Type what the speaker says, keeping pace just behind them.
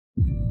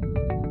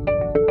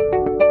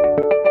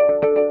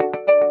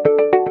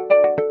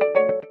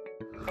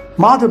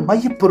மாத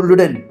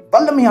மையப்பொருளுடன்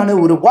வல்லமையான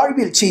ஒரு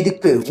வாழ்வியல்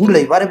செய்திக்கு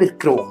உங்களை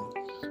வரவேற்கிறோம்.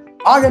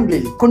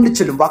 ஆழங்களில் கொண்டு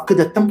செல்லும்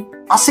வாக்குதத்தம்,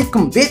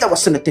 அசைக்கும் வேத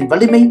வசனத்தின்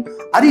வலிமை,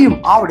 அறியும்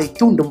ஆவலை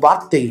தூண்டும்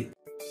வார்த்தை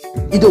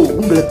இதோ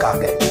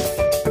உங்களுக்காக.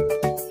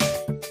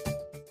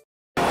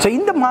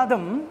 இந்த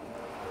மாதம்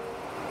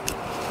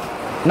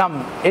நாம்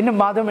என்ன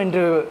மாதம்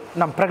என்று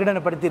நாம்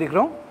பிரகடனப்படுத்தி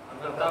இருக்கிறோம்?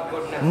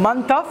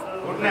 Month of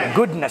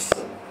goodness.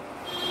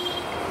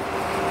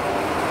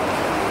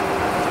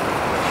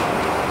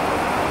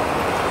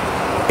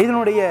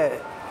 இதனுடைய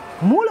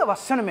மூல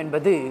வசனம்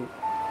என்பது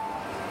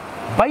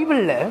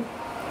பைபிள்ல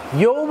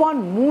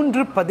யோவான்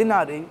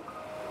 3:16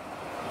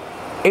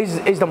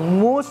 is the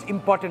most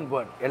important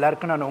word.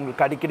 எல்லாருக்கும் நான்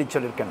உங்களுக்கு அடிக்கடி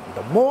சொல்லியிருக்கேன்,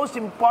 the most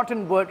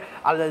important word,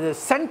 அல்லது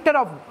center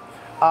of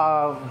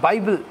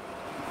Bible,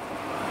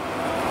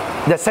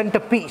 the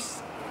centerpiece,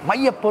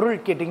 மைய பொருள்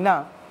கேட்டிங்கன்னா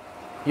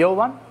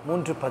யோவான்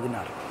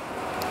 3:16.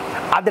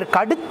 அதற்கு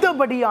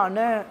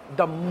அடுத்தபடியான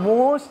the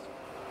most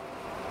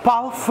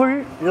powerful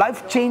life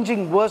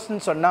changing verse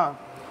ன்னு சொன்னா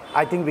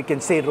I think we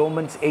can say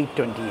Romans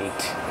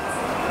 8:28.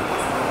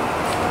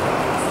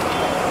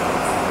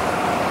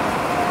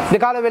 இந்த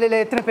கால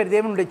வேளையில எத்தனை பேர்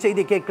தேவனுடைய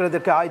செய்தி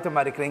கேட்கிறதுக்கு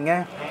ஆயத்தமா இருக்கிறீங்க?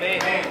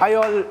 Are you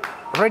all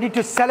ready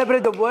to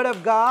celebrate the word of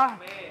God?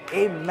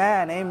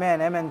 Amen, amen,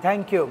 amen.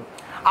 Thank you.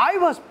 I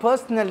was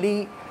personally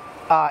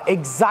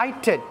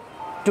excited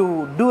to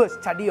do a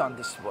study on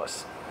this verse.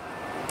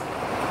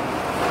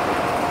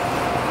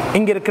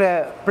 இங்க இருக்கிற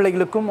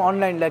பிள்ளைகளுக்கும்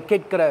ஆன்லைன்ல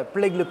கேட்கிற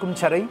பிள்ளைகளுக்கும்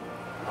சரி,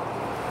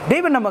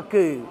 தேவன் நமக்கு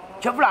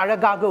எவ்வளவு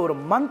அழகாக ஒரு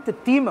மந்த்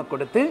தீமை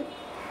கொடுத்து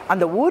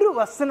அந்த ஒரு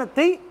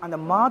வசனத்தை அந்த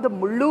மாதம்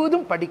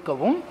முழுவதும்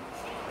படிக்கவும்,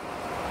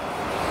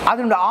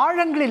 அதனுடைய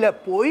ஆழங்களில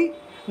போய்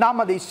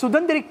நாம் அதை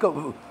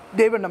சுதந்திரிக்கவும்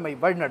தேவன் நம்மை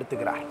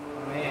வழிநடத்துகிறார்.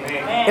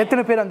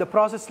 எத்தனை பேர் அந்த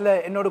ப்ராசஸ்ல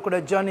என்னோட கூட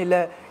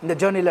இந்த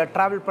ஜர்னில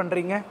டிராவல்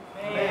பண்றீங்க?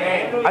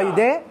 Are you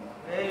there?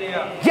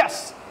 Yes,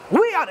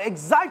 we are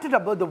excited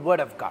about the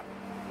word of God.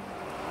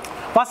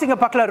 வாசிங்க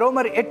பார்க்கலாம்.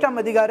 ரோமர் 8ஆம்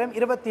அதிகாரம்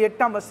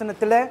 28ஆம்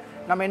வசனத்துல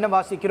நம்ம என்ன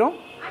வாசிக்கிறோம்?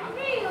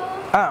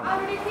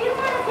 அவருடைய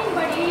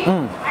தீர்மானத்தின்படி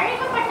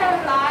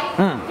அழைக்கப்பட்டவர்களாய்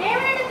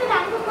தேவனிடத்தில்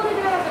அன்பு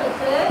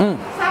கூறுகிறவர்களுக்கு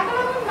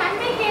சகலமும்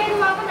நன்மைக்கு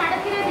ஏதுவாக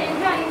நடக்கிறது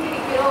என்று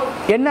அறிந்திருக்கிறோம்.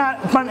 என்ன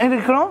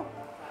இருக்கிறோம்?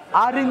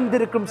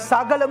 அறிந்திருக்கும்.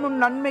 சகலமும்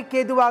நன்மைக்கு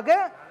ஏதுவாக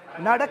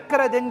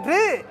நடக்கிறது என்று.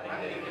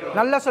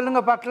 நல்லா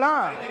சொல்லுங்க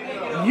பார்க்கலாம்.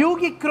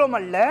 யூகிக்கிறோம்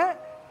அல்ல,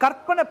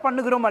 கற்பனை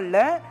பண்ணுகிறோம் அல்ல,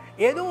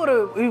 ஏதோ ஒரு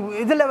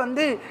இதுல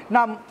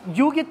நாம்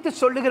யூகித்து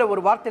சொல்லுகிற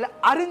ஒரு வார்த்தையில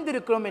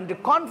அறிந்திருக்கிறோம் என்று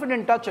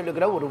கான்பிடென்ட்டா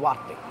சொல்லுகிற ஒரு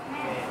வார்த்தை.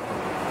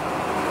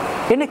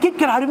 என்ன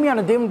கேட்கிற அருமையான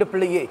தேவனுடைய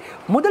பிள்ளையே,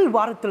 முதல்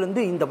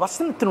வாரத்திலிருந்து இந்த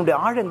வசனத்தினுடைய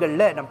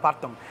ஆழங்கள்ல நாம்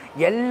பார்த்தோம்.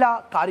 எல்லா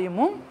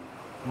காரியமும்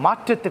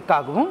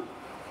மாற்றத்துக்காகவும்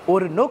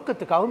ஒரு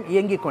நோக்கத்துக்காகவும்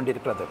இயங்கிக்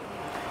கொண்டிருக்கிறது.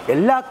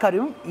 எல்லா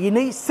காரியமும்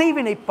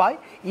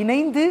செய்வினைப்பாய்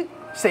இணைந்து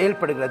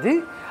செயல்படுகிறது.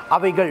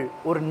 அவைகள்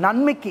ஒரு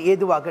நன்மைக்கு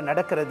ஏதுவாக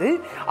நடக்கிறது.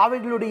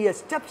 அவைகளுடைய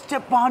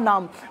ஸ்டெப்பா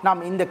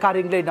நாம் இந்த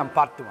காரியங்களை நாம்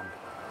பார்த்து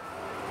வந்தோம்.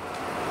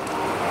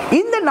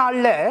 இந்த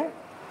நாள்ல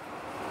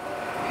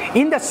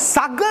இந்த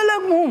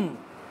சகலமும்,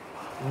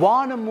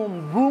 வானமும்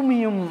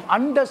பூமியும்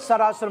அண்ட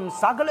சராசரம்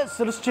சகல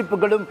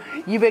சிருஷ்டிப்புகளும்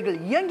இவைகள்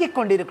இயங்கிக்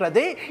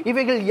கொண்டிருக்கிறது.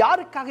 இவைகள்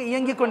யாருக்காக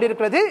இயங்கிக்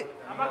கொண்டிருக்கிறது?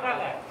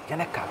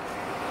 எனக்காக.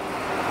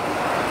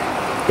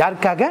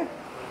 யாருக்காக?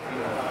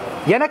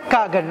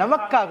 எனக்காக,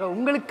 நமக்காக,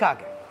 உங்களுக்காக.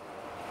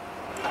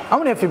 How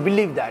many of you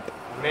believe that?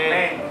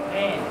 Amen.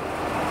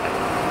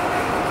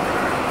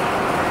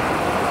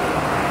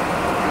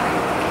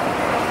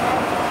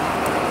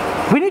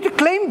 We need to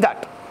claim that.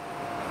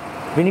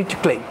 We need to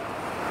claim.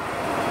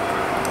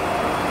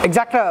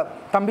 Exactly.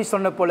 தம்பி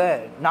சொன்ன போல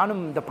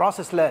நானும் இந்த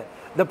ப்ராசஸ்ல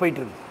இத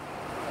போயிட்டு இருக்கேன்.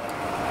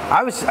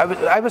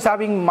 I was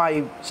having my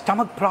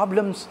stomach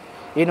problems,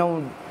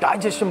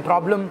 digestion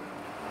problem.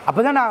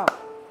 அப்பதான் நான்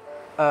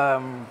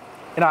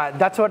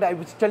that's what I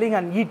was telling,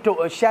 and he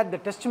shared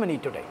the testimony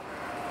today.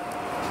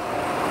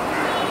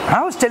 I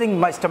was telling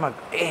my stomach,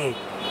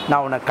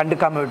 நான் உன்னை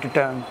கண்டுக்காம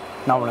விட்டுட்டேன்,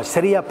 நான் உன்னை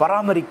சரியா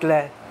பராமரிக்கல,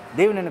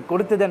 தேவன் எனக்கு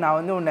கொடுத்ததை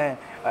நான் உன்னை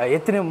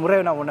எத்தனை முறை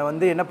நான்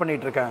உன்னை என்ன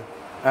பண்ணிட்டு இருக்கேன்,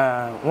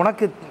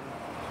 உனக்கு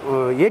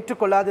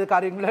ஏற்றுக்கொள்ளாத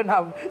காரியங்களை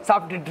நான்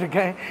சாப்பிட்டுட்டு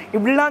இருக்கேன்,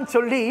 இப்படிலாம்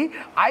சொல்லி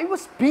I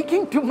was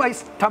speaking to my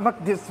stomach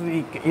this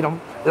week,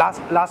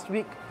 last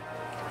week,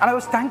 and I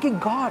was thanking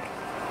God.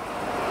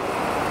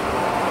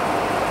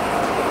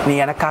 நீ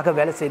எனக்காக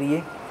வேலை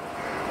செய்றியே.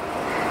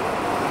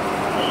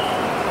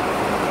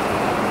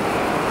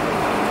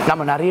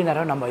 நம்ம நிறைய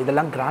நேரம் நம்ம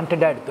இதெல்லாம்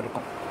கிராண்டடா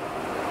எடுத்திருக்கோம்.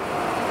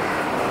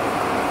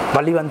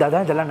 வலி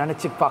வந்தாதான் இதெல்லாம்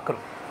நினைச்சு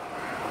பார்க்கிறோம்.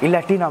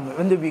 இல்லாட்டி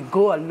நம்ம we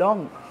go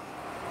along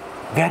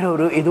வேற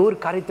ஏதோ ஒரு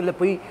காரியத்துல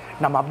போய்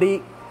நம்ம அப்படியே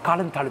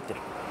காலம்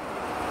தாழ்த்திடும்.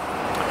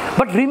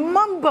 பட்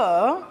ரிமெம்பர்,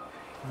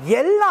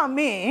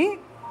 எல்லாமே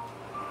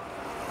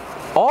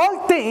all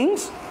things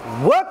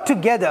work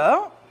together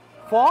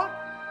for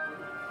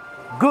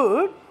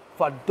good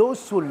for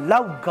those who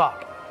love God.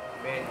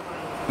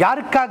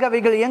 யாருக்காக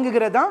அவைகள்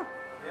இயங்குகிறதா?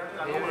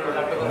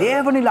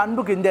 தேவனில்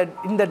அன்புக்கு.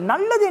 இந்த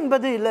நல்லது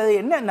என்பது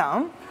என்னன்னா,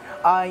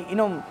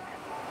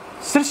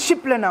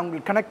 சிருஷ்டிப்பில் நான்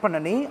உங்களுக்கு கனெக்ட்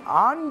பண்ணனே,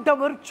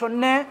 ஆண்டவர்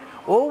சொன்ன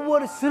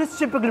ஒவ்வொரு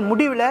சிருஷ்டிப்புகள்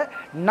முடிவில்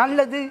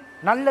நல்லது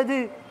நல்லது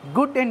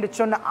குட் என்று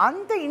சொன்ன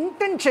அந்த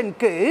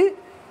இன்டென்ஷனுக்கு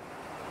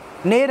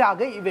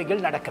நேராக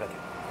இவைகள் நடக்கிறது.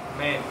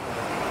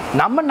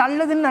 நம்ம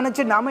நல்லதுன்னு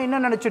நினைச்சு நாம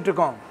என்ன நினைச்சிட்டு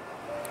இருக்கோம்?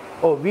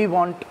 ஓ, we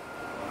want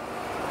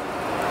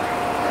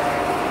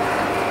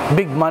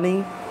big money,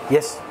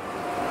 yes,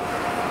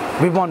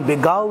 we want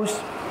big house,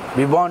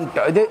 we want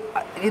இது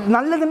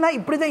நல்லதுன்னா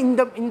இப்படிதான்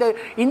இந்த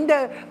இந்த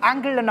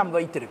ஆங்கிள் நம்ம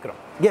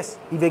வைத்திருக்கிறோம். எஸ்,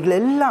 இவைகள்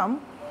எல்லாம்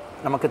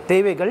நமக்கு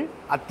தேவைகள்,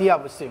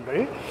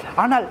 அத்தியாவசியங்கள்.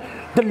 ஆனால்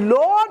the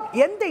Lord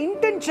எந்த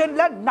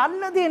இன்டென்ஷன்ல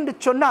நல்லது என்று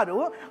சொன்னாரோ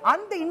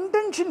அந்த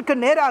இன்டென்ஷனுக்கு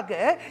நேராக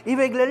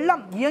இவைகள்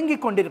எல்லாம்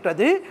இயங்கிக்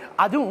கொண்டிருக்கிறது.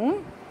 அதுவும்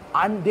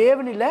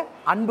தேவனில்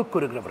அன்பு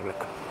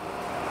கூறுகிறவர்களுக்கு.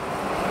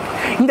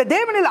 இந்த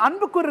தேவனில்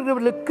அன்பு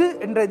கூறுகிறவர்களுக்கு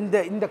என்ற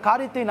இந்த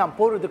காரியத்தை நாம்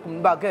போறதுக்கு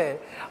முன்பாக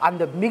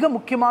அந்த மிக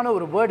முக்கியமான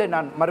ஒரு வேர்டை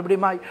நான்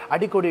மறுபடியும்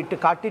அடிக்கோடிட்டு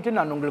காட்டிட்டு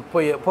நான்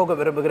உங்களுக்கு போக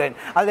விரும்புகிறேன்.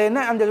 அது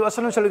என்ன? அந்த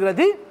வசனம்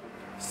சொல்கிறது,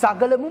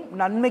 சகலமும்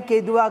நன்மைக்கு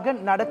எதுவாக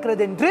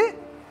நடக்கிறது என்று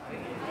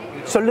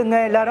சொல்லுங்க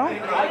எல்லாரும்.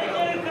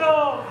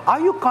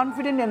 Are you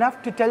confident enough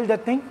to tell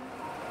that thing?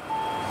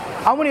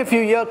 How many of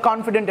you are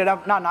confident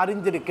enough? நான்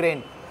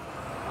அறிந்திருக்கிறேன்.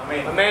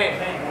 Amen.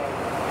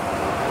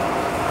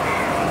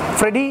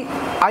 Freddie,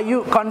 are you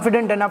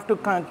confident enough to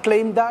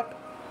claim that?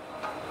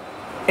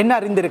 என்ன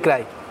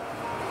அறிந்திருக்கிறாய்?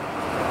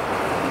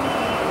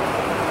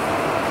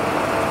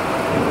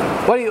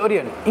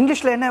 ஒரியன்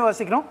இங்கிலீஷ்ல என்ன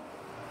வாசிக்கிறோம்?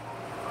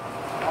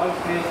 All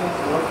creations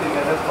work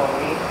together for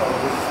me for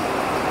good.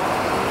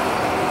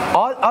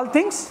 All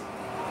things?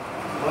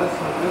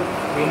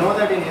 We know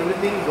that in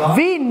everything God.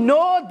 We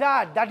know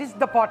that. That is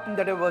the part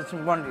that I was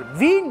wondering.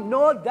 We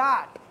know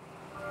that.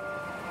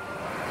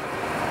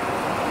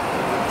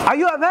 Are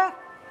you aware?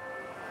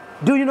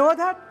 Do you know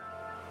that?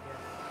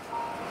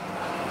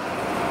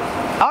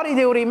 Or is it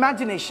your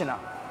imagination?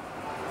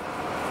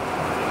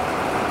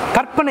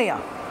 கற்பனையா?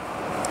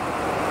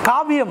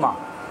 காவியமா?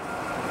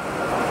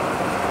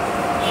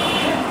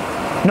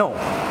 No.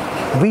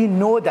 We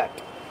know that.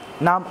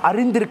 நாம்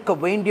அறிந்திருக்க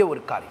வேண்டிய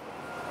ஒரு காரியம்.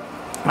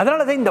 அதனால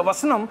தான் இந்த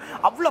வசனம்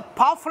அவ்வளவு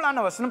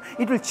பவர்ஃபுல்லான வசனம்.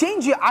 It will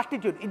change your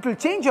attitude. It will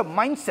change your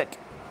mindset.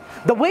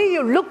 The way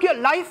you look your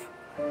life,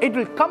 it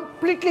will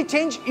completely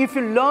change if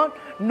you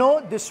know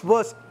this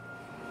verse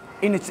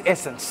in its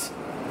essence.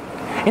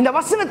 இந்த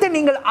வசனத்தை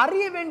நீங்கள்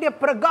அறிய வேண்டிய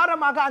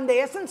பிரகாரமாக அந்த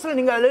எசன்ஸ்ல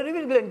நீங்கள்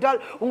அறிவீர்கள் என்றால்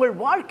உங்கள்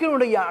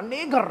வாழ்க்கையினுடைய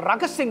அநேக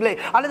ரகசியங்களை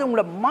அல்லது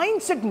உங்களுடைய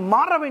மைண்ட் செட்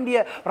மாற வேண்டிய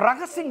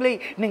ரகசியங்களை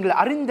நீங்கள்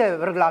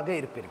அறிந்தவர்களாக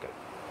இருப்பீர்கள்.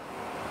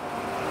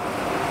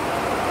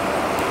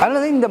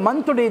 அல்லது இந்த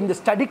மந்த்துடைய இந்த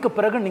ஸ்டடிக்கு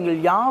பிறகு நீங்கள்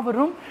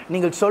யாவரும்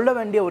நீங்கள் சொல்ல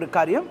வேண்டிய ஒரு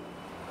காரியம்,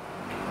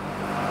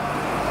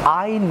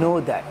 I know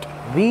that,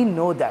 we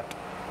know that.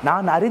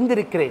 நான்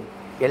அறிந்திருக்கிறேன்,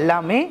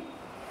 எல்லாமே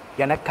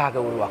எனக்காக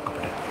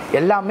உருவாக்கப்பட்டது,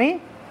 எல்லாமே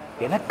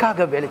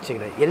எனக்காக வேலை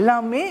செய்கிறது,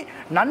 எல்லாமே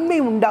நன்மை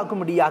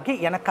உண்டாக்கும்படியாக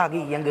எனக்காக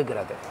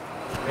இயங்குகிறது.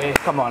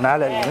 Come on,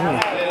 hallelujah.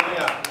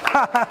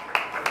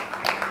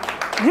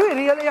 Do you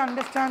really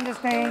understand this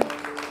thing?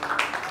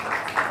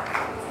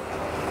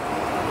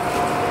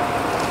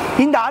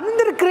 இந்த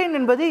அறிந்திருக்கிறேன்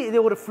என்பது இது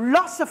ஒரு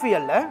philosophy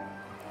அல்ல,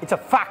 it's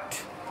a fact.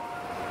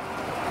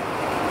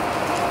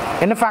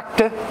 என்ன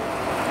ஃபேக்ட்?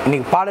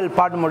 இன்னைக்கு பாடல்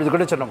பாடும்பொழுது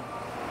கூட சொன்னோம்,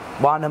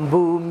 வானம்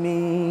பூமி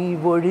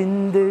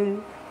ஒழிந்து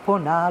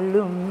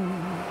போனாலும்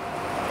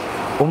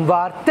உம்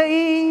வார்த்தை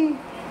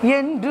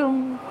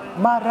என்றும்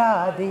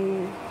மாறாதே.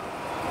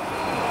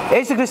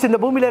 இயேசு கிறிஸ்து இந்த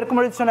பூமியில இருக்கும்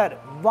பொழுது சொன்னார்,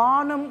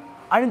 வானம்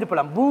அழிந்து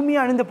போலாம், பூமி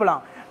அழிந்து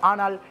போலாம்,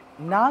 ஆனால்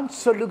நான்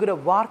சொல்லுகிற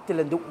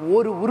வார்த்தையிலிருந்து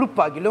ஒரு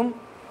உறுப்பாகிலும்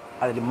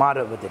அதில்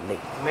மாறுவதில்லை.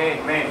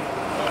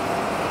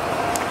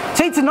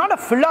 So it's not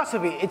a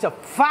philosophy, it's a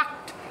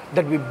fact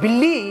that we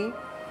believe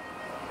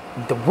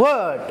the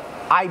word.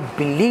 I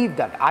believe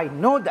that, I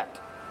know that.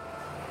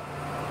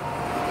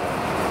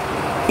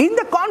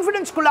 இந்த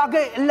கான்ஃபிடன்ஸ்குள்ளாக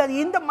அல்லது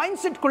இந்த மைண்ட்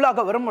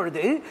செட்குள்ளாக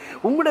வரும்பொழுது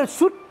உங்களுடைய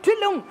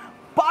சுற்றிலும்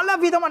பல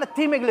விதமான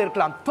தீமைகள்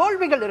இருக்கலாம்,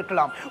 தோல்விகள்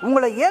இருக்கலாம்,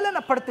 உங்களை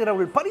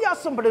ஏளனப்படுத்துகிறவர்கள்,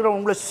 பரியாசம் படுகிறவர்கள்,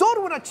 உங்களை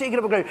சோர்வுற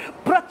செய்கிறவர்கள்,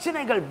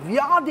 பிரச்சனைகள்,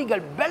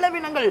 வியாதிகள்,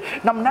 பலவீனங்கள்,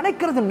 நாம்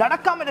நினைக்கிறது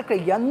நடக்காமல் இருக்கிற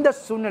எந்த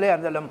சூழ்நிலையாக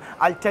இருந்தாலும்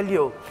I'll tell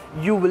you,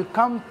 you will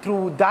come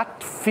through that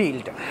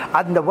field.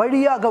 அந்த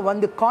வழியாக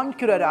வந்து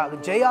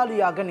கான்க்யூரராக,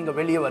 ஜெயாலியாக நீங்கள்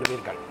வெளியே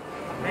வருவீர்கள்.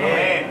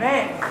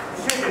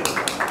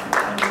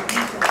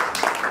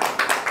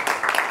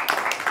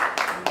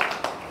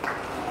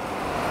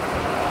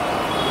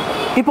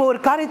 இப்போ ஒரு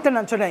காரியத்தை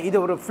நான் சொன்னேன், இது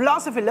ஒரு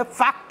பிலாசபியில்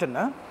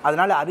ஃபேக்ட்னு,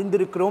 அதனால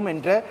அறிந்திருக்கிறோம்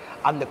என்ற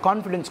அந்த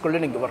கான்ஃபிடன்ஸ்குள்ளே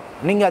நீங்கள் வரும்.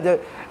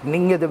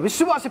 நீங்கள் அதை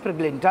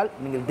விசுவாசிப்பீர்கள் என்றால்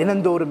நீங்கள்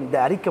தினந்தோறும் இந்த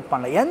அறிக்கை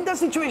பண்ணலாம், எந்த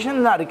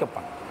சுச்சுவேஷனில் அறிக்கை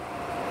பண்ணலாம்.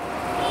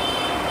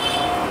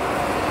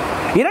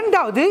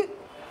 இரண்டாவது,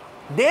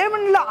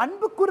 தேவனில்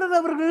அன்பு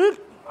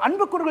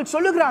கூறுகிறவர்கள்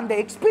சொல்லுகிற அந்த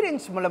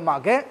எக்ஸ்பீரியன்ஸ்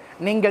மூலமாக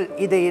நீங்கள்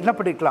இதை என்ன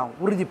பண்ணிக்கலாம்,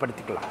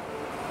 உறுதிப்படுத்திக்கலாம்.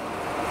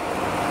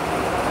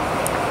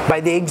 By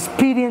the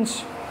experience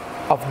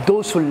of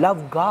those who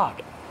love God,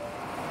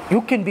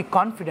 you can be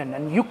confident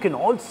and you can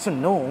also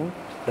know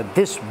that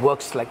this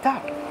works like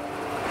that.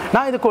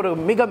 நான் இதுக்கு ஒரு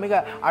மிக மிக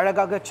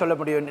அழகாக சொல்ல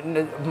முடியும்.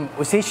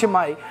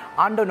 விசேஷமாய்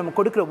ஆண்டவர் நம்ம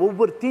கொடுக்குற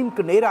ஒவ்வொரு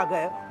தீமுக்கு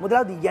நேராக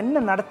முதலாவது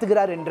என்ன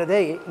நடத்துகிறார்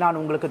என்றதை நான்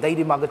உங்களுக்கு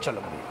தைரியமாக சொல்ல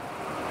முடியும்.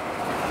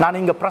 நான்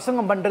இங்கே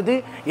பிரசங்கம் பண்ணுறது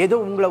ஏதோ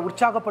உங்களை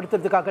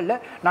உற்சாகப்படுத்துறதுக்காக இல்லை,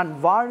 நான்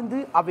வாழ்ந்து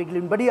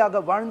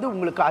அவைகளின்படியாக வாழ்ந்து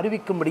உங்களுக்கு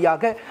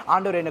அறிவிக்கும்படியாக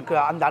ஆண்டவர் எனக்கு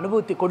அந்த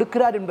அனுபவத்தை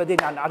கொடுக்கிறார் என்பதை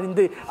நான்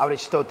அறிந்து அவரை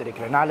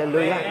ஸ்தோத்திரிக்கிறேன்.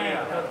 அல்லேலூயா.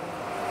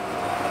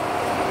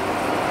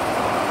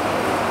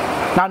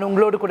 நான்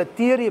உங்களோடு கூட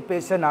தியரியை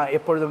பேச நான்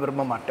எப்பொழுதும்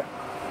விரும்ப மாட்டேன்.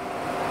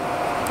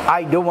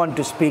 I don't want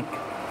to speak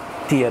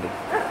theory.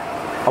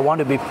 I want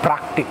to be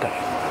practical.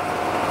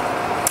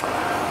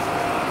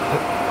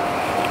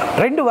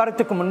 2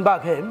 வாரத்துக்கு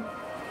முன்பாக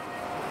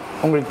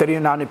உங்களுக்கு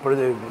தெரியும், நான்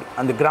இப்பொழுது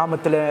அந்த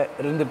கிராமத்தில்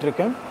இருந்துட்டு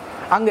இருக்கேன்.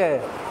 அங்கே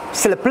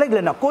சில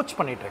பிள்ளைகளை நான் கோச்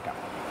பண்ணிட்டு இருக்கேன்.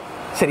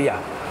 சரியா,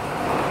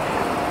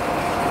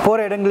 போகிற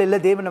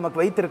இடங்களில் தேவன்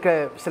நமக்கு வைத்திருக்க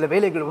சில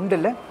வேலைகள் உண்டு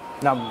இல்லை,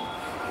 நாம்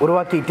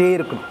உருவாக்கிட்டே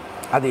இருக்கணும்.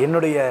 அது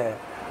என்னுடைய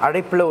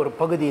அழைப்பில் ஒரு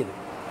பகுதி. இது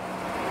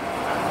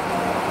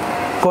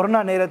கொரோனா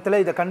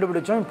நேரத்தில் இதை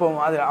கண்டுபிடிச்சோம். இப்போ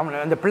அது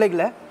அந்த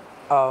பிள்ளைகளை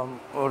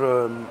ஒரு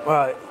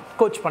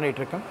கோச்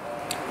பண்ணிகிட்ருக்கேன்.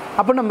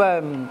 அப்போ நம்ம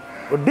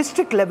ஒரு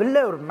டிஸ்ட்ரிக்ட்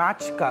லெவலில் ஒரு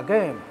மேட்ச்க்காக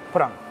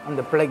போகிறாங்க.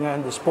 அந்த பிள்ளைங்க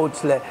இந்த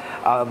ஸ்போர்ட்ஸில்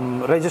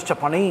ரெஜிஸ்டர்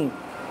பண்ணி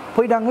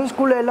போயிட்டாங்க.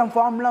 ஸ்கூலில் எல்லாம்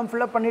ஃபார்ம்லாம்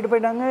ஃபில்அப் பண்ணிட்டு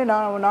போயிட்டாங்க.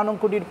 நானும்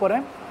கூட்டிகிட்டு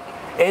போகிறேன்.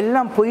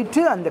 எல்லாம்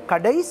போயிட்டு அந்த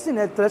கடைசி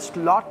நேரத்தில்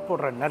ஸ்லாட்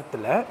போடுற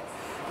நேரத்தில்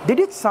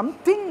திட் is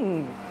something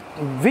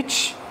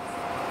which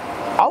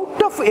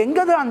out of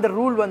எங்கே அந்த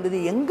ரூல் வந்தது,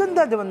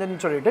 எங்கேருந்து அது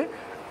வந்ததுன்னு சொல்லிட்டு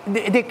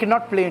they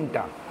cannot play in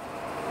town.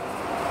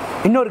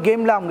 இன்னொரு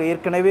கேமில் அவங்க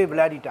ஏற்கனவே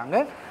விளையாடிட்டாங்க,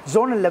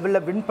 ஜோனல்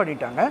லெவலில் வின்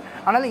பண்ணிட்டாங்க.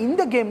 அதனால்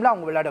இந்த கேமில்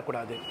அவங்க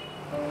விளையாடக்கூடாது.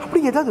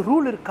 அப்படி ஏதாவது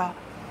ரூல் இருக்கா?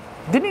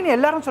 திடீர்னு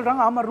எல்லாரும்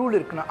சொல்கிறாங்க ஆமாம் ரூல்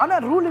இருக்குன்னா.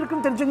 ஆனால் ரூல்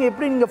இருக்குன்னு தெரிஞ்சவங்க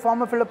எப்படி நீங்கள்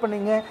ஃபார்மை ஃபில்அப்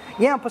பண்ணீங்க,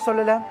 ஏன் அப்போ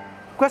சொல்லலை?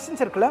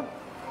 கொஸ்டின்ஸ் இருக்குல்ல.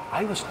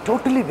 I was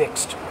totally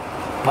vexed.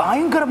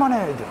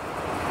 பயங்கரமான இது.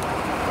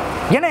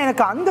 ஏன்னா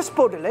எனக்கு அந்த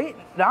ஸ்போர்ட் இல்லை,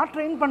 நான்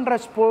ட்ரெயின்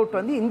பண்ணுற ஸ்போர்ட்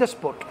வந்து இந்த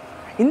ஸ்போர்ட்,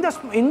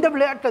 இந்த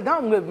விளையாட்டை தான்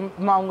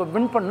அவங்க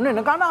வின் பண்ணணும்னு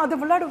எனக்கு. ஆனால் அதை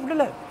விளையாட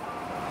விடலை.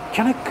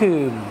 எனக்கு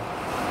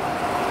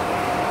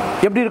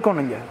எப்படி இருக்கும்,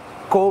 நீங்கள்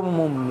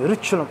கோபமும்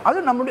எரிச்சலும்,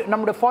 அது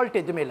நம்முடைய ஃபால்ட்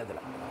எதுவுமே இல்லை.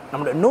 அதில்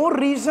நம்முடைய no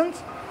reasons.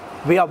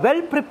 we are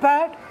well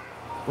prepared,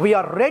 we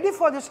are ready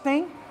for this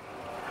thing,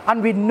 and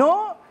we know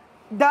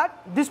that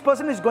this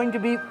person is going to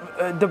be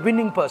the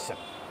winning person.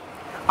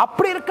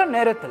 அப்படி இருக்க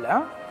நேரத்தில்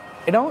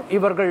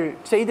இவர்கள்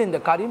செய்த இந்த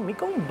காரியம்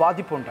மிகவும்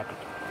பாதிப்பு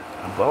உண்டாக்குது.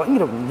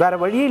 வேற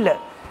வழியே இல்லை.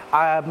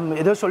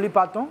 ஏதோ சொல்லி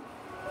பார்த்தோம்.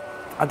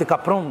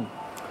 அதுக்கப்புறம்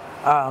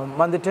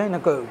வந்துட்டு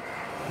எனக்கு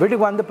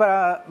வீட்டுக்கு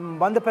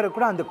வந்த பிறகு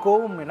கூட அந்த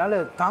கோபம் என்னால்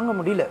தாங்க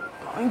முடியல.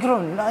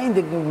 பயங்கரம் நான்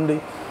இந்த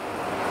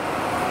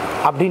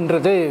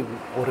அப்படின்றது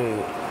ஒரு.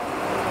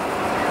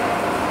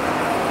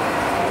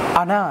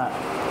 ஆனால்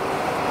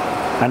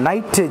நான்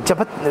நைட்டு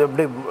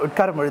அப்படி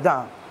உட்காரும் பொழுது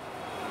தான்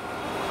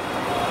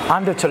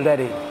ஆண்டவர்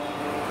சொல்றாரு.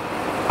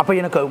 அப்போ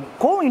எனக்கு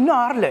கோவம் இன்னும்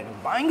ஆறல,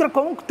 பயங்கர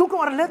கோவம்,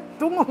 தூக்கம் வரல,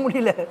 தூங்க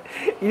முடியல.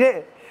 இதே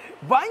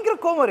பயங்கர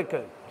கோவம்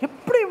இருக்கு.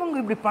 எப்படி இவங்க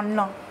இப்படி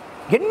பண்ணலாம்,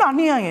 என்ன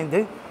அநியாயம்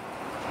இது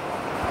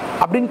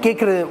அப்படின்னு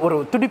கேட்குற ஒரு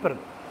துடிப்பு.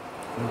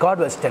 God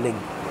was telling,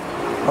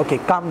 okay,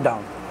 calm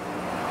down.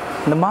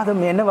 இந்த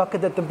மாதம் என்ன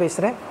வாக்குத்தத்தம்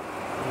பேசுகிறேன்?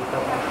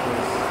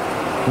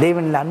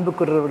 தேவனில் அன்பு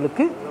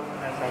கூறுறவர்களுக்கு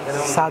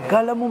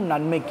சகலமும்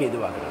நன்மைக்கு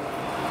எதுவாக.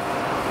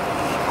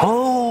 ஓ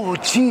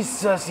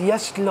ஜீசஸ்,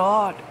 எஸ்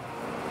லார்ட்,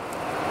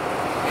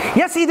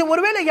 எஸ். இது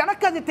ஒருவேளை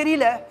எனக்கு அது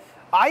தெரியல.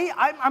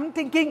 I'm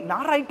thinking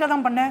நான் ரைட்டாக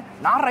தான் பண்ணேன்,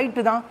 நான்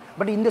ரைட்டு தான்.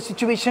 பட் இந்த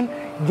சிச்சுவேஷன்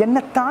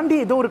என்னை தாண்டி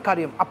ஏதோ ஒரு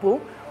காரியம்.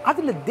 அப்போது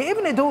அதில்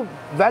தேவன் ஏதோ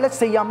வேலை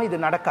செய்யாமல் இது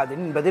நடக்காது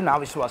என்பதை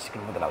நான்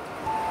விசுவாசிக்கிறேன் முதலாவது.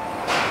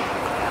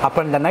 அப்போ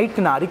இந்த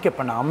நைட்டு நான் அறிக்கை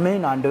பண்ண, அம்மே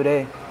ஆண்டவரே,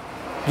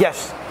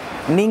 எஸ்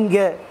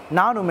நீங்கள்,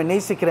 நான் உண்மை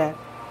நேசிக்கிறேன்,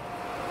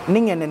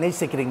 நீங்கள் என்னை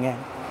நேசிக்கிறீங்க,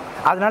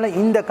 அதனால்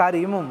இந்த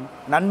காரியமும்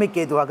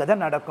நன்மைக்கு ஏதுவாக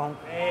தான் நடக்கும்.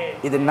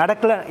 இது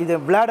நடக்கலை, இது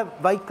விளையாட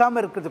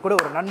வைக்காமல் இருக்கிறது கூட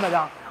ஒரு நன்மை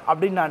தான்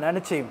அப்படின்னு நான்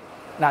நினச்சேன்.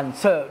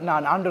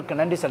 நான் ஆண்டவருக்கு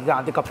நன்றி சொல்கிறேன்.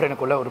 அதுக்கப்புறம்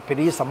எனக்குள்ள ஒரு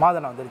பெரிய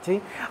சமாதானம் வந்துருச்சு.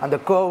 அந்த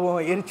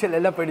கோவம் எரிச்சல்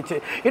எல்லாம் போயிடுச்சு.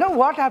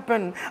 வாட்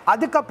ஹேப்பன்,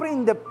 அதுக்கப்புறம்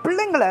இந்த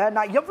பிள்ளைங்களை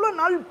நான் எவ்வளோ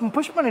நாள்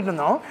புஷ் பண்ணிட்டு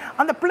இருந்தோம்,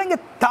 அந்த பிள்ளைங்க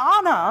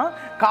தானாக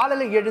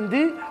காலையில்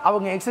எழுந்து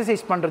அவங்க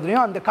எக்ஸசைஸ்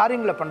பண்ணுறதுலையும் அந்த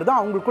காரியங்களை பண்ணுறதும்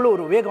அவங்களுக்குள்ள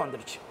ஒரு வேகம்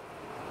வந்துருச்சு.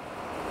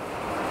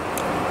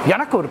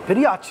 எனக்கு ஒரு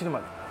பெரிய ஆச்சரியம்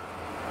அது.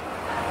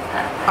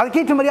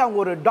 அதுக்கேற்ற மாதிரி அவங்க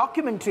ஒரு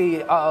டாக்குமெண்ட்ரி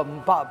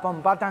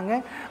பார்த்தாங்க.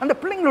 அந்த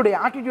பிள்ளைங்களுடைய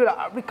ஆட்டிடியூட்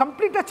அப்படி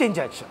கம்ப்ளீட்டாக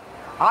சேஞ்ச் ஆச்சு.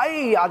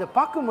 அதை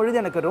பார்க்கும் பொழுது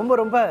எனக்கு ரொம்ப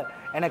ரொம்ப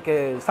எனக்கு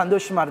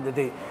சந்தோஷமாக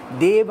இருந்தது.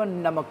 தேவன்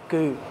நமக்கு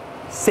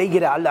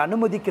செய்கிற அல்ல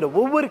அனுமதிக்கிற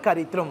ஒவ்வொரு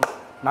காரியத்திலும்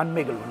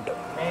நன்மைகள் உண்டு.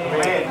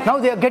 Now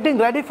they are getting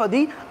ready for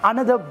the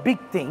another big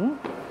thing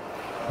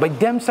by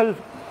themselves,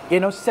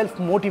 self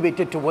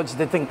motivated towards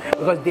the thing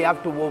because they have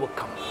to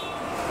overcome.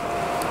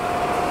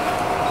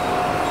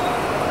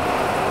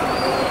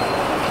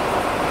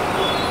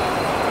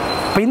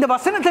 இப்போ இந்த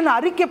வசனத்தை நான்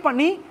அறிக்கை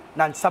பண்ணி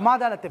நான்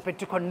சமாதானத்தை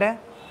பெற்றுக்கொண்டேன்.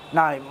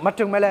 நான்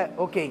மற்றவங்க மேலே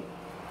ஓகே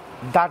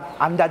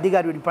அந்த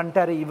அதிகாரி இப்படி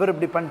பண்ணிட்டாரு, இவர்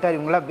இப்படி பண்ணிட்டாரு,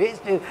 இவங்களாம்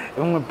வேஸ்ட்டு,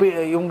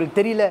 இவங்களுக்கு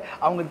தெரியல,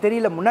 அவங்களுக்கு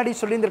தெரியல, முன்னாடி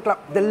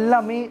சொல்லியிருந்திருக்கலாம்.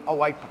 இதெல்லாமே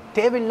அவாய்ட் பண்ண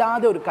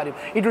தேவையில்லாத ஒரு காரியம்.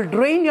 It will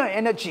train your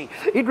energy,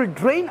 it will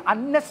train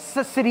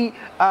unnecessary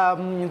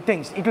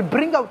things, it will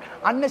bring out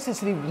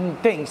unnecessary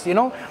things, you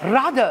know.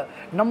 Rather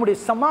நம்முடைய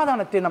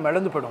சமாதானத்தை நம்ம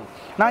இழந்து போயிடும்.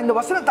 நான் இந்த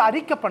வசனத்தை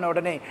அறிக்கை பண்ண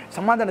உடனே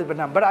சமாதானத்தை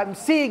பண்ணேன். But I'm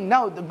seeing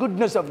now the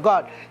goodness of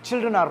God.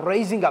 Children are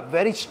rising up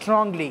very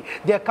strongly,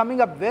 they are coming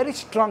up very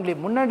strongly.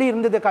 முன்னாடி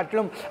இருந்ததை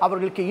காட்டிலும்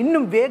அவர்களுக்கு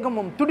இன்னும்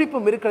வேகமும்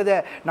துடிப்பும் இருக்கிறத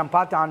நான்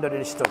பார்த்து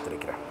ஆண்டவரை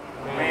ஸ்தோத்திரிக்கிறேன்.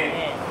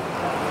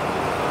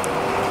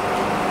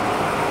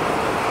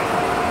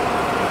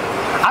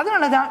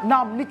 அதனாலதான்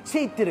நாம்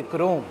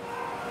நிச்சயித்திருக்கிறோம்.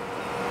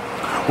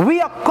 We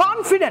are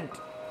confident.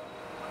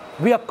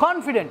 We are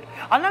confident.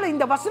 அதனால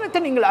இந்த வசனத்தை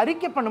நீங்கள்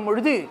அறிக்கை பண்ணும்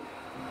பொழுது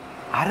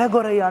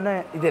அறகுறையான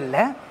இதில்ல,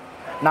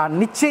 நான்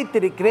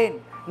நிச்சயித்திருக்கிறேன்,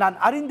 நான்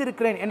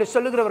அறிந்திருக்கிறேன் என்று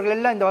சொல்லுகிறவர்கள்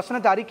எல்லாம் இந்த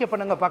வசனத்தை அறிக்கை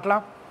பண்ணுங்க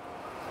பார்க்கலாம்.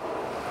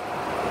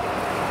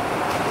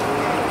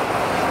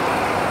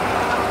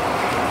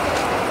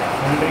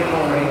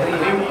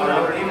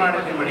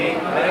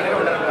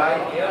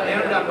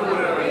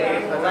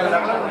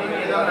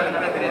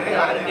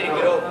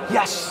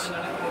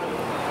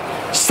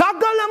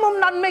 சகலமும்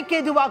நன்மைக்கு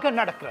எதுவாக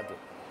நடக்கிறது.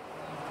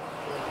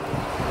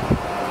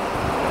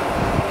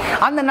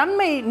 அந்த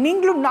நன்மை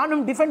நீங்களும்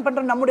நானும் டிஃபெண்ட்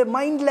பண்ற, நம்முடைய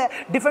மைண்ட்ல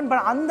டிஃபெண்ட்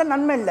பண்ண அந்த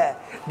நன்மை இல்ல.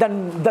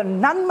 the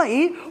நன்மை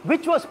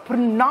which was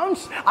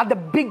pronounced at the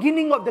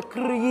beginning of the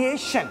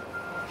creation,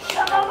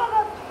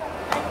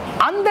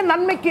 அந்த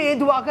நன்மைக்கு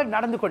எதுவாக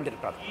நடந்து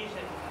கொண்டிருக்கிறது.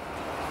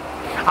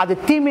 அது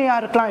தீமையா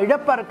இருக்கலாம்,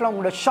 இழப்பா இருக்கலாம்,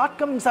 உங்களோட ஷார்ட்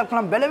கமிங்ஸா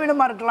இருக்கலாம்,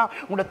 பலவீனமா இருக்கலாம்,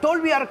 உங்களோட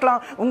தோல்வியா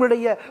இருக்கலாம்,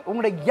 உங்களுடைய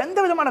எந்த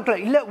விதமான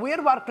இருக்கலாம், இல்ல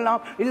உயர்வா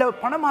இருக்கலாம், இல்ல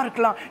பணமா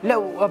இருக்கலாம், இல்ல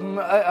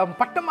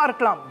பட்டமா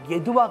இருக்கலாம்,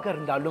 எதுவாக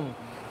இருந்தாலும்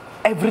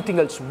everything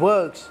else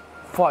works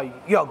for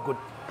your good,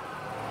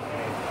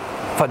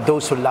 for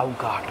those who love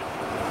God.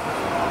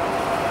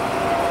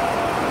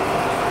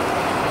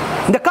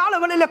 இந்த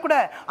காலவெளியில கூட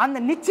அந்த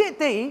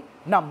நிச்சயத்தை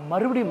நாம்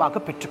மறுபடியும்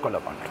பெற்றுக்கொள்ள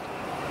வேண்டும்.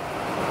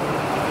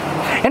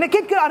 எனக்கு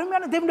கேட்கிற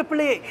அருமையான தேவனுடைய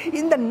பிள்ளையே,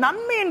 இந்த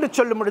நன்மை என்று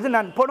சொல்லும் பொழுது,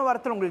 நான் போன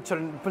வாரத்தில்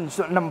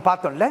உங்களுக்கு நம்ம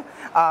பார்த்தோம்ல,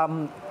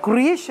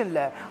 கிரியேஷன்ல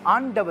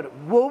ஆண்டவர்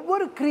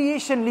ஒவ்வொரு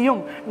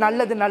கிரியேஷன்லையும்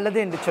நல்லது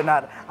நல்லது என்று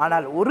சொன்னார்.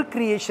 ஆனால் ஒரு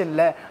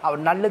கிரியேஷன்ல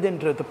அவர் நல்லது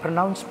என்று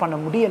ப்ரொனவுன்ஸ் பண்ண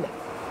முடியல.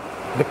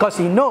 Because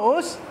he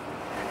knows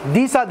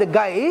these are the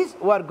guys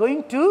who are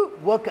going to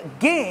work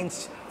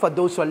against for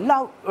those who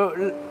are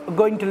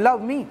going to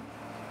love me.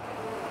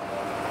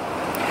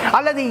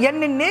 அல்லது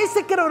என்னை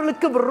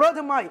நேசிக்கிறவர்களுக்கு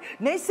விரோதமாய்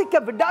நேசிக்க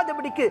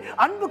விடாதபடிக்கு,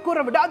 அன்பு கூற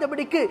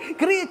விடாதபடிக்கு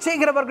கிரியை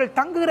செய்கிறவர்கள்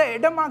தங்குகிற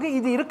இடமாக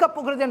இது இருக்க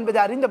போகிறது என்பதை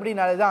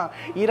அறிந்தபடினால்தான்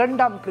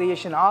இரண்டாம்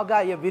கிரியேஷன்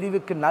ஆகாய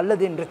விரிவுக்கு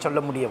நல்லது என்று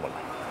சொல்ல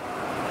முடியவில்லை.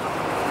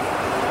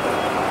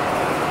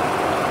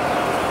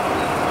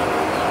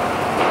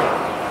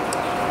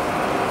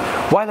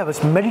 While I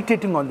was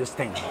meditating on this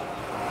thing,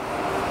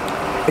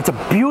 it's a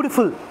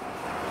beautiful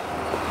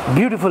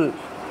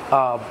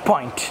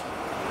point.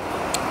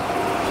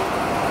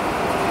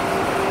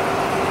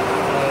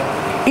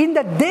 இந்த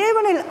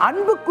தேவனில்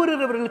அன்பு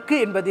கூறுகிறவர்களுக்கு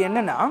என்பது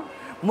என்னன்னா,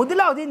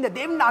 முதலாவது இந்த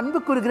தேவனில் அன்பு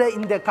கூறுகிற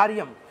இந்த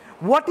காரியம்,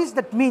 what is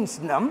that means?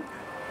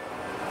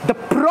 The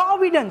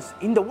providence,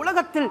 இந்த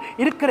உலகத்தில்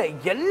இருக்கிற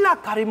எல்லா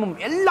காரியமும்,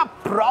 எல்லா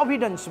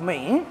providence-மே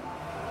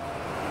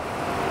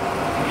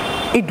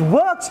it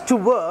works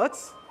towards,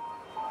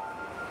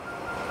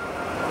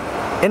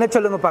 என்ன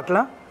சொல்லுங்க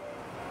பார்க்கலாம்,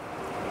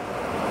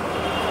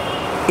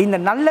 இந்த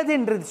நல்லது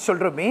என்று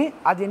சொல்றோமே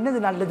அது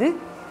என்னது நல்லது?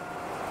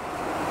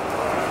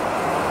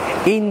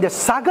 இந்த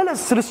சகல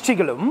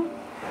சிருஷ்டிகளும்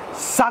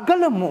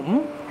சகலமும்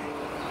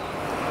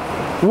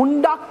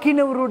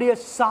உண்டாக்கினவருடைய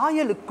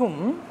சாயலுக்கும்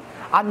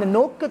அந்த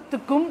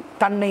நோக்கத்துக்கும்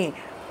தன்னை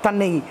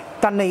தன்னை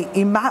தன்னை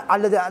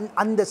அல்லது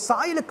அந்த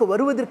சாயலுக்கு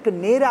வருவதற்கு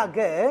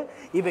நேராக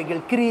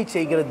இவைகள் கிரியை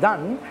செய்கிறது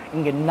தான்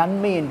இங்கே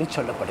நன்மை என்று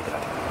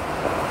சொல்லப்படுகிறது.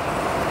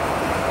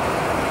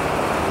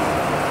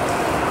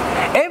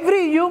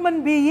 Every human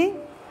being,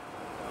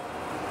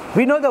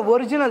 we know the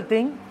original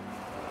thing,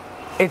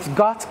 it's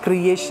God's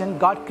creation.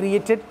 God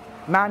created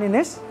man in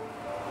his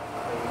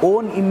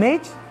own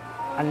image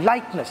and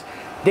likeness.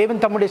 தேவன்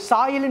தம்முடைய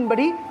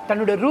சாயலின்படி,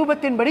 தன்னுடைய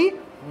ரூபத்தின்படி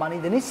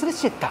மனிதனை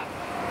சிருஷ்டித்தார்.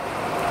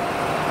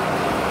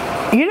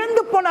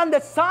 இழந்து போன அந்த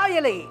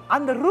சாயலை,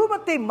 அந்த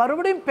ரூபத்தை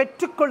மறுபடியும்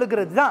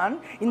பெற்றுக்கொள்கிறது தான்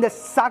இந்த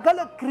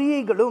சகல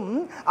கிரியைகளும்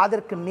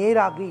அதற்கு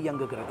நேராக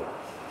இயங்குகிறது.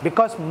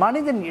 பிகாஸ்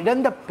மனிதன்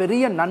இழந்த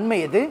பெரிய நன்மை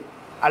எது,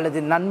 அல்லது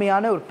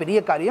நன்மையான ஒரு பெரிய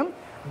காரியம்,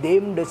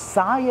 தேவனுடைய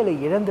சாயலை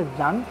இழந்தது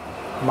தான்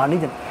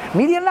மனிதன்.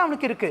 மீதி எல்லாம்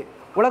அவனுக்கு இருக்கு.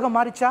 உலகம்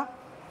மாறிச்சா?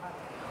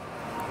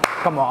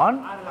 Come on.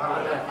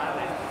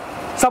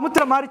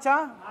 சமுத்திரம் மாறிச்சா?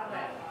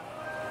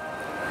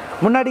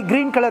 முன்னாடி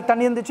கிரீன் கலர்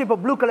தண்ணி இருந்துச்சு, இப்போ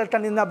ப்ளூ கலர்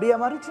தண்ணி இருந்தா அப்படியே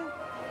மாறிச்சு?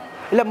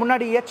 இல்ல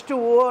முன்னாடி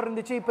H2O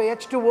இருந்துச்சு, இப்போ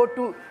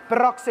H2O2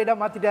 பெராக்சைடா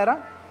மாத்திட்டாரா?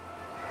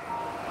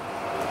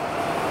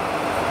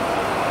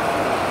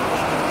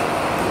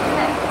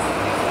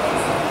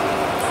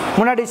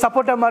 முன்னாடி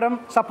சப்போட்டா மரம்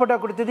சப்போட்டா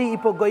கொடுத்தது,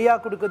 இப்போ கொய்யா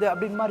கொடுக்குது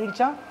அப்படின்னு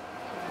மாறிடுச்சா?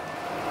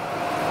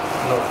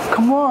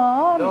 Come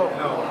on. No.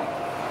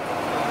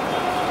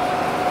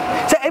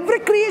 So every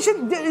creation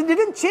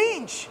didn't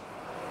change.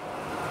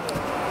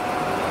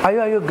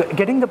 Are you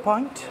getting the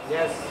point?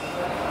 Yes.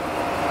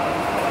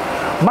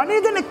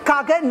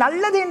 மனிதனுக்காக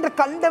நல்லது என்று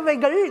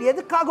கண்டவைகள்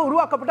எதுக்காக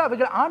உருவாக்கப்பட்ட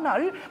அவைகள்.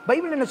 ஆனால்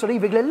பைபிள் என்ன சொல்லி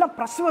இவைகள் எல்லாம்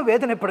பிரசவ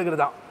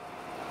வேதனைப்படுகிறதா.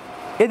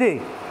 எது?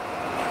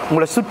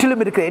 உங்களை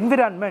சுற்றிலும் இருக்கிற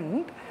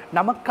என்விரான்மெண்ட்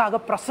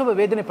நமக்காக பிரசவ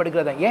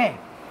வேதனைப்படுகிறதா. ஏன்?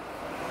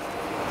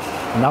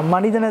 நம்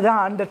மனிதனை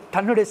தான் ஆண்டவர்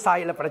தன்னுடைய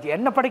சாயலை படைச்சு.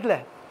 என்ன படைக்கல,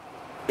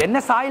 என்ன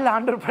சாயல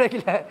ஆண்டவர்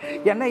படைக்கல,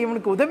 என்ன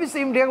இவனுக்கு உதவி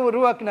செய்ய முடியாத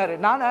உருவாக்கினாரு.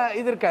 நான்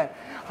இது இருக்கேன்,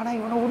 ஆனா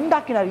இவனை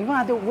உண்டாக்கினார்.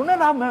 இவன் அதை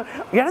உணராம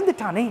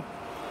இழந்துட்டானே.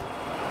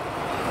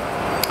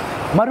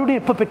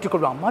 மறுபடியும் எப்போ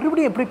பெற்றுக்கொள்வான்?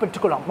 மறுபடியும் எப்படி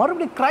பெற்றுக்கொள்வான்?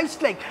 மறுபடியும்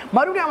கிரைஸ்ட் லைக்,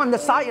 மறுபடியும் அந்த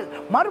சாயல்,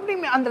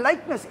 மறுபடியும் அந்த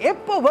லைக்னஸ்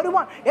எப்போ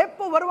வருவான்,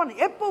 எப்போ வருவான்,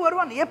 எப்போ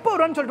வருவான், எப்போ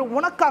வருவான்னு சொல்லிட்டு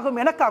உனக்காகவும்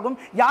எனக்காகவும்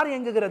யார்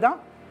எங்குகிறதா?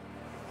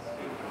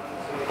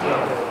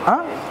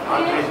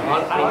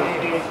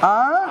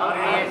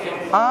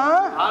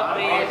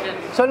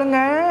 சொல்லுங்க.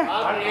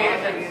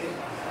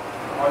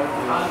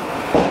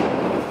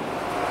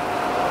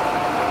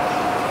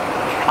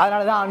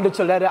 அதனாலதான் ஆண்டு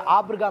சொல்றாரு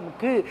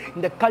ஆபிரகாமுக்கு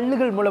இந்த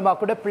கல்லுகள் மூலமா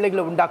கூட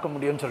பிள்ளைகளை உண்டாக்க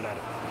முடியும்னு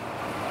சொல்றாரு.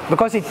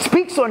 Because it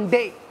speaks one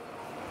day.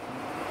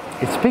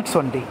 It speaks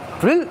one day.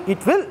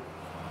 It will.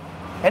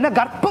 என்ன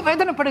கர்ப்ப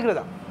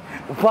வேதனைப்படுகிறதா.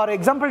 ஃபார்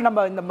எக்ஸாம்பிள்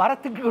நம்ம இந்த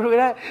மரத்துக்கு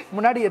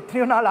முன்னாடி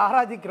எத்தனையோ நாள்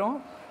ஆராதிக்கிறோம்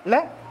இல்ல?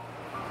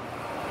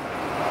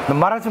 இந்த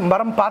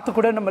மரம் பார்த்து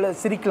கூட நம்மள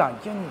சிரிக்கலாம்.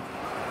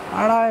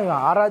 ஆனா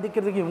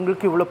ஆராதிக்கிறதுக்கு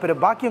இவங்களுக்கு இவ்வளவு பெரிய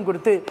பாக்கியம்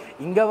கொடுத்து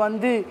இங்க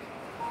வந்து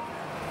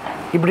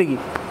இப்படி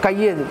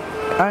கையது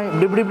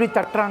இப்படி இப்படி இப்படி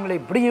தட்டுறாங்களே,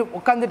 இப்படி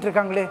உட்கார்ந்துட்டு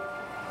இருக்காங்களே.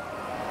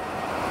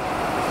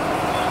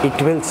 It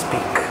will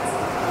speak.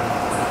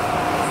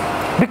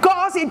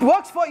 Because it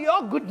works for your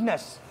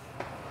goodness.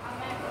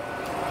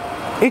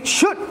 It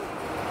should.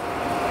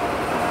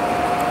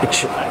 It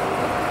should.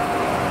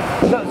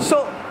 So,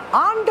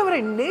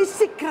 ஆண்டவரை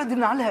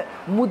நேசிக்கிறதுனால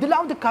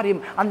முதலாவது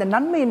காரியம் அந்த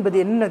நன்மை என்பது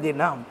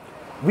என்னதுன்னா,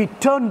 we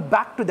turn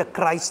back to the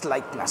Christ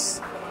likeness.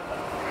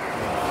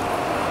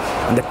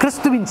 அந்த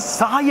கிறிஸ்துவின்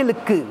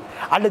சாயலுக்கு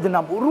அல்லது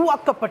நாம்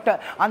உருவாக்கப்பட்ட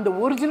அந்த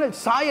ஒரிஜினல்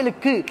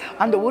சாயலுக்கு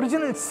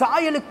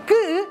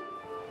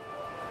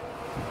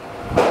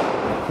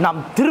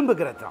நாம்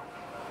திரும்புகிறது.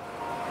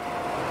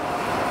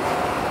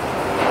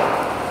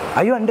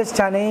 Are you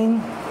understanding?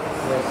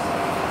 Yes.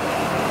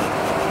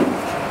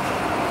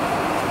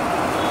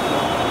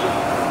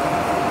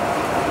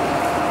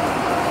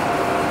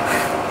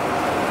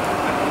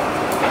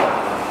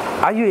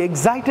 Are you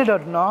excited or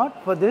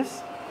not for this?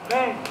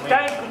 Thank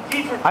you,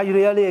 Jesus. Are you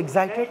really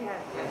excited?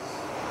 Yes.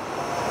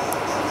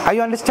 Are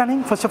you understanding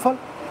first of all?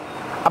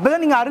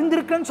 அப்பதான் நீங்க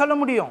அறிந்திருக்கன்னு சொல்ல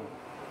முடியும்.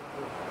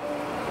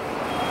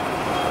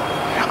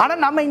 ஆனா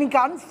நம்ம இன்னைக்கு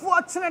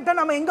அன்பார்ச்சுனேட்டா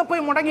நம்ம எங்க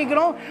போய்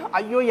முடங்கிக்கிறோம்?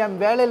 ஐயோ என்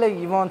வேலையில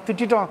இவன்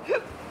திட்டான்,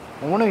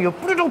 அவனை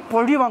எப்படி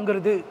பழி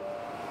வாங்குறது,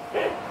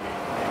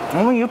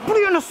 அவன் எப்படி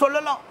என்ன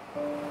சொல்லலாம்,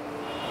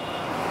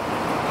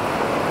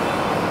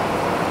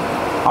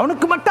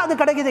 அவனுக்கு மட்டும் அது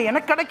கிடைக்குது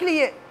எனக்கு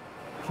கிடைக்கலையே.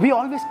 We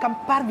always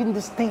compare with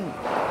this thing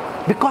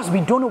because we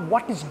don't know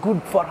what is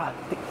good for us.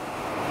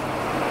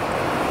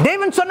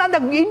 தேவன் சொன்ன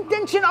the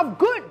intention of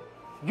good,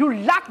 you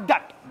lack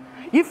that.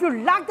 If you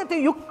lack that,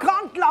 you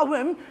can't love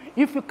him.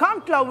 If you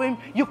can't love him,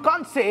 you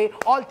can't say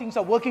all things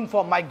are working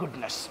for my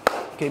goodness.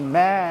 Okay,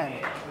 man.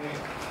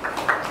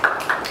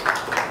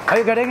 Are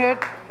you getting it?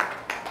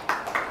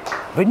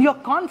 When you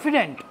are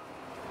confident,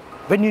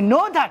 when you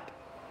know that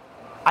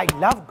I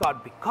love God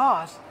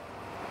because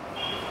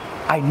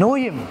I know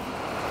him,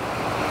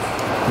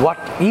 what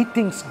he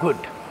thinks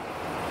good.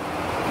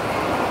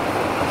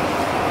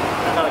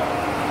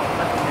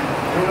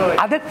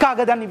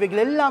 அதற்காக தான்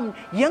இவைகள் எல்லாம்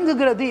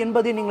இயங்குகிறது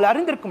என்பதை நீங்கள்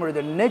அறிந்திருக்கும்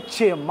பொழுது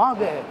நிச்சயமாக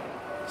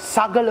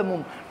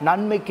சகலமும்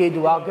நன்மைக்கு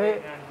ஏதுவாக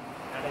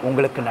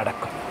உங்களுக்கு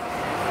நடக்கும்.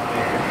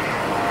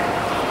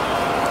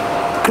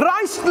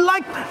 கிரைஸ்ட்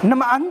லைக்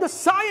நம்ம அந்த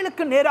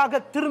சாயலுக்கு நேராக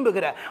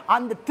திரும்புகிற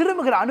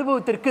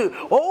அனுபவத்திற்கு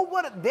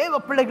ஒவ்வொரு தேவ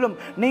பிள்ளைகளும்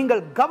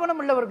நீங்கள்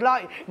கவனம்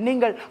உள்ளவர்களாய்,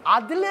 நீங்கள்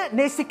அதில்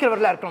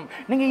நேசிக்கிறவர்களா இருக்கணும்.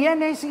 நீங்க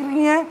ஏன்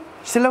நேசிக்கிறீங்க?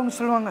 சிலவங்க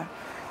சொல்லுவாங்க,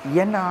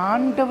 என்ன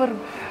ஆண்டவர்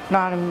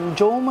நான்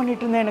ஜெபம்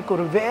பண்ணிட்டு இருந்தேன், எனக்கு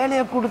ஒரு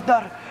வேலையை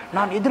கொடுத்தார்,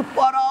 நான்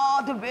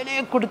எதிர்பாராத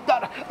வேலையை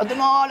கொடுத்தார்,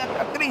 அதனால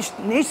கர்த்தரை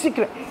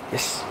நேசிக்கிறேன்.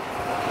 எஸ்,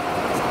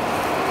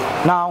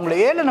 நான் அவங்களை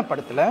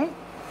ஏளனப்படுத்தல,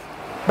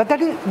 but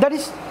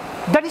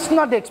that is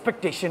not the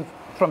expectation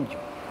from you,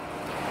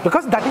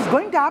 because that is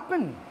going to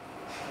happen.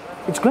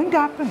 It's going to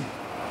happen.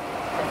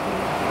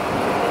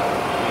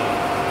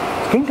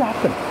 It's going to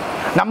happen.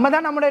 நம்ம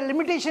தான் நம்மளுடைய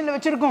லிமிட்டேஷன்ல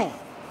வச்சிருக்கோம்.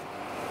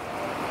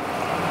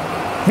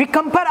 We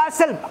compare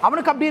ourselves.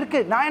 அவனுக்கு அப்படி இருக்கு,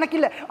 நான் எனக்கு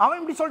இல்லை, அவன்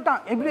இப்படி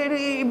சொல்லிட்டான்,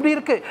 இப்படி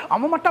இருக்கு,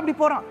 அவன் மட்டும் அப்படி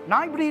போறான்,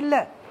 நான் இப்படி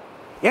இல்லை,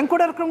 என்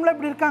கூட இருக்கிறவங்களும்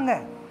இப்படி இருக்காங்க.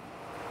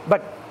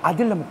 பட்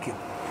அதில்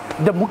முக்கியம்,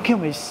 the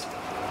முக்கியம் is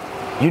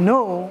you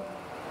know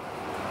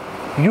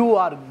you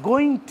are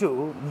going to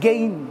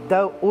gain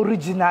the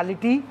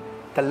originality,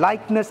 the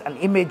likeness and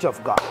image of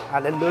God.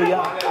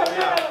 Hallelujah.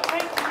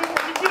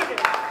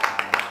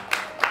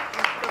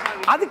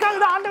 அதுக்காக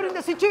தான் ஆண்டவர்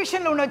இந்த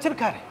சிச்சுவேஷன்ல ஒன்று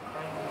வச்சிருக்காரு.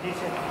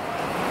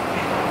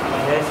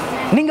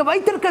 நீங்க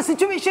வைத்திருக்க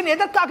சிச்சுவேஷன்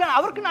எதற்காக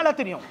அவருக்கு நல்லா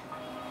தெரியும்.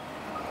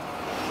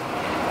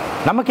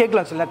 நம்ம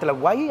கேட்கலாம் சில நேரத்தில்,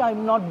 why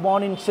I'm not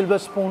born in silver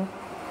spoon?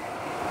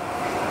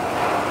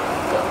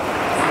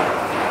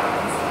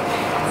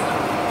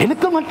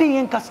 எனக்கு மட்டும்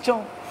ஏன்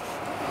கஷ்டம்,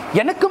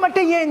 எனக்கு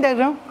மட்டும் ஏன் இந்த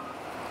இடம்?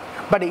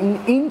 But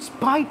in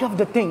spite of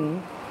the thing,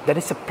 there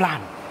is a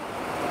plan.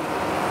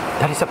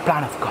 There is a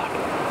plan of God.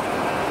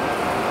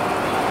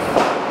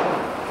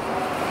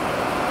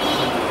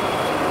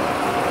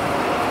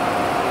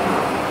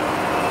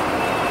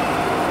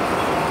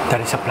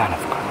 There is a plan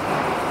of God.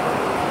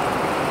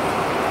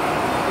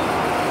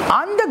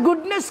 அந்த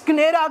குட்னஸ்க்கு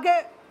நேராக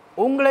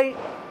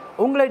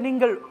உங்களை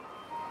நீங்கள்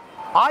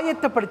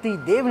ஆயத்தப்படுத்தி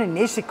தேவனை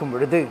நேசிக்கும்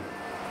பொழுது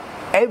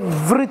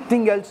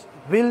everything else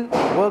will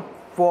work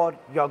for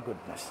your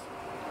goodness.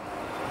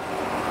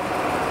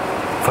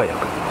 For your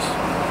goodness.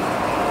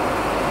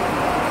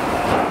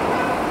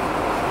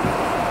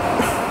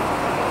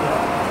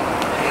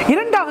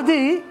 இரண்டாவது,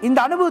 இந்த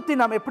அனுபவத்தை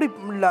நாம் எப்படி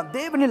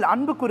தேவனில்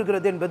அன்பு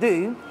கூறுகிறது என்பது,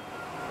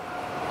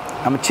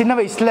 நம்ம சின்ன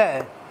வயசுல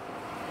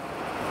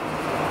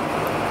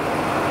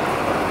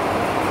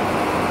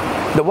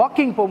இந்த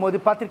வாக்கிங் போகும்போது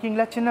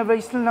பார்த்துருக்கீங்களா? சின்ன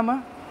வயசுல நம்ம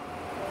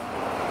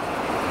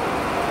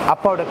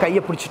அப்பாவோட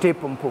கையை பிடிச்சிட்டே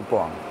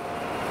போவாங்க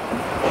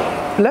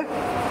இல்ல?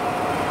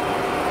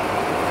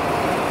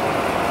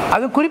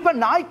 அது குறிப்பா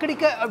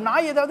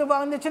நாய் ஏதாவது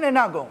வந்துச்சுன்னா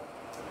என்ன ஆகும்?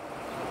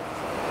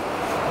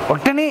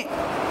 உடனே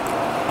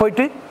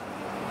போயிட்டு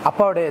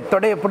அப்பாவோட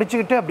தொடையை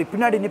பிடிச்சிக்கிட்டு அப்படி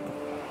பின்னாடி நிற்போம்.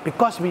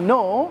 Because we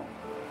know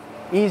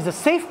he is the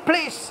safe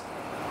place,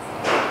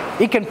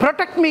 he can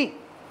protect me.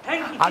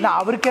 ஆனா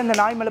அவருக்கு அந்த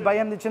நாய் மேல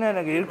பயம் இருந்துச்சுன்னா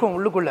எனக்கு இருக்கும்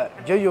உள்ளுக்குள்ள,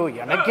 ஐயோ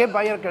எனக்கே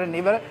பயம் இருக்கிற நீ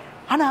வேற.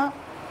 ஆனா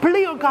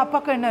பிள்ளைகளுக்கு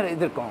அப்பாவுக்கு என்ன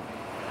இது இருக்கும்?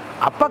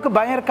 அப்பாவுக்கு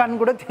பயம்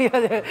இருக்கான்னு கூட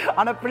தெரியாது,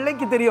 ஆனா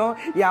பிள்ளைக்கு தெரியும்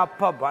என்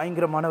அப்பா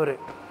பயங்கரமானவர்.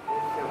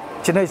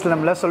 சின்ன வயசுல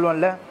நம்மள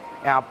சொல்லுவோம்ல,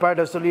 என்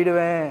அப்பாட்ட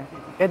சொல்லிடுவேன்.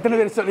 எத்தனை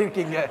பேர்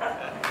சொல்லியிருக்கீங்க?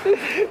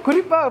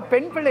 குறிப்பா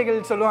பெண்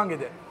பிள்ளைகள் சொல்லுவாங்க,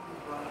 இது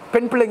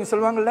பெண் பிள்ளைங்க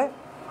சொல்லுவாங்கல்ல,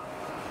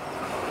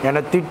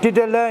 என்னை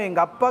திட்டல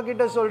எங்க அப்பா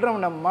கிட்ட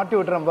சொல்றேன், நான் மாட்டி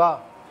விட்டுறேன் வா.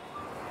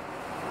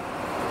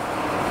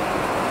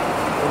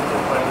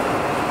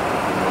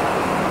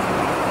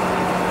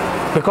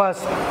 பிகாஸ்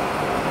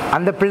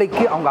அந்த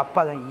பிள்ளைக்கு அவங்க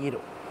அப்பா தான்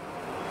hero.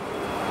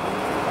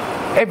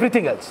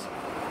 Everything else.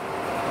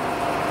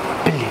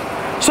 Believe.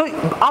 So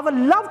our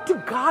love to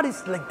God is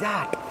like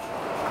that.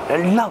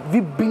 Love.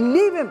 We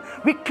believe Him.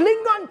 We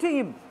cling on to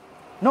Him.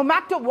 No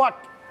matter what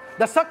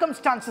the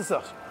circumstances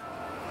are.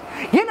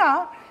 You know,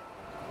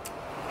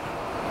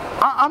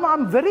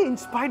 I'm very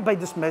inspired by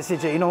this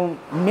message. You know,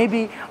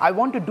 maybe I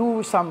want to do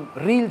some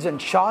reels and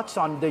shots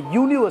on the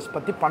universe.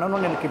 பத்தி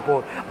பண்ணணும்னு எனக்கு இப்போ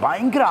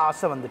பயங்கர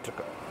ஆசை வந்துட்டு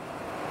இருக்கு.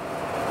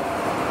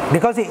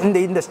 Because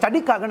இந்த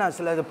ஸ்டடிக்காக நான்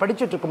சில இதை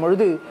படிச்சுட்டு இருக்கும்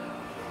பொழுது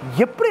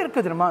எப்படி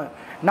இருக்குது தெரியுமா?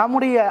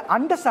 நம்முடைய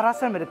அண்ட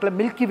சராசரம் இருக்குல்ல,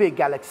 மில்கி வே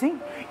கேலக்ஸி.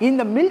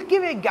 இந்த மில்கி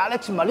வே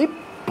கேலக்ஸி மாதிரி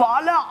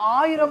பல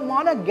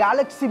ஆயிரமான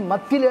கேலக்ஸி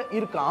மத்தியில்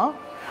இருக்கான்.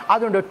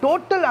 அதோட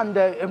டோட்டல் அந்த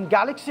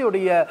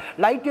கேலக்ஸியோடைய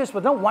லைட் இயர்ஸ்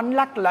பார்த்தா 1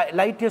 lakh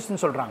லைட்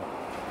இயர்ஸ்ன்னு சொல்கிறாங்க.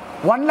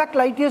 1 lakh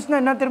லைட்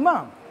இயர்ஸ்னால் என்ன தெரியுமா?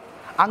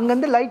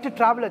 அங்கேருந்து லைட்டு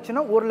ட்ராவல்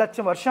ஆச்சுன்னா 1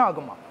 லட்சம் வருஷம்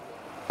ஆகுமா.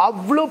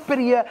 அவ்வளோ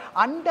பெரிய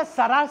அண்ட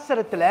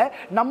சராசரத்தில்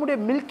நம்முடைய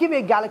மில்கி வே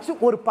கேலக்ஸி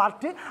ஒரு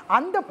பார்ட்டு,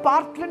 அந்த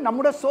பார்ட்டில்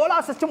நம்முடைய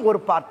சோலார் சிஸ்டம் ஒரு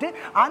பார்ட்டு,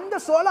 அந்த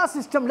சோலார்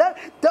சிஸ்டமில்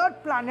 3rd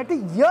பிளானட்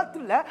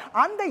எர்த்தில்,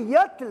 அந்த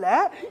எர்த்தில்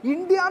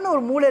இந்தியான்னு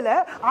ஒரு மூலையில்,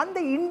 அந்த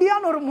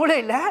இந்தியான்னு ஒரு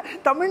மூலையில்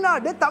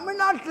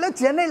தமிழ்நாட்டில்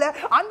சென்னையில்,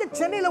 அந்த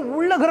சென்னையில்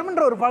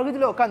உள்ளகரம்ன்ற ஒரு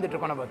பகுதியில் உட்காந்துட்டு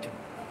இருக்கோம் நம்ம வச்சு.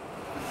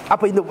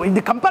 அப்போ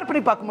இந்த கம்பேர்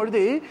பண்ணி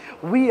பார்க்கும்பொழுது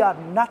we are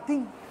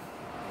nothing.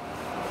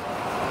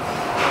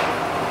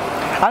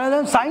 அதனால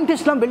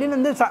சயின்டிஸ்ட்லாம்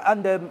வெளியிலேருந்து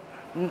அந்த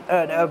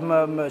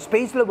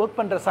ஸ்பேஸில் ஒர்க்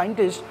பண்ணுற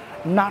சயின்டிஸ்ட்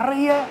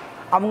நிறைய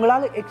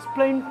அவங்களால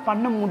எக்ஸ்பிளைன்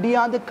பண்ண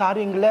முடியாத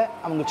காரியங்களை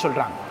அவங்க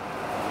சொல்கிறாங்க.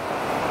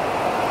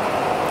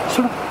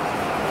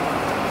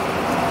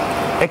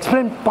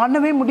 எக்ஸ்பிளைன்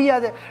பண்ணவே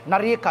முடியாத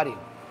நிறைய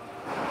காரியம்.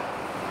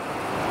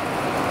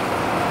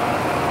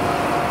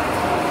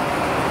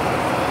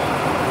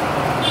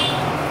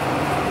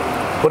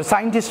 ஒரு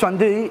சயின்டிஸ்ட்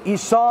வந்து he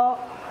saw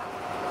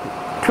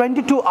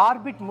 22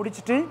 ஆர்பிட்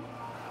முடிச்சுட்டு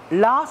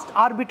last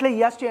ஆர்பிட்ல he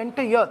has to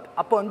enter earth.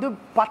 அப்போ வந்து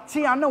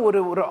பச்சையான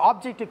ஒரு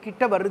ஆப்ஜெக்ட்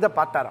கிட்ட வருதை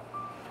பார்த்தாராம்.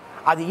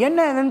 அது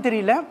என்னன்னு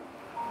தெரியல,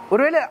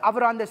 ஒருவேளை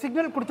அவர் அந்த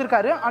சிக்னல்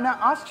கொடுத்துருக்காரு. ஆனால்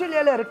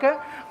ஆஸ்திரேலியாவில் இருக்க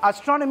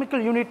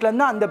அஸ்ட்ரானமிக்கல்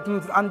யூனிட்லேருந்து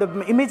அந்த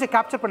இமேஜை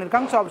கேப்சர்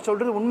பண்ணியிருக்காங்க. ஸோ அவர்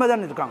சொல்கிறது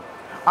உண்மைதான் இருக்காங்க.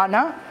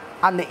 ஆனால்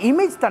அந்த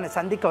இமேஜ் தன்னை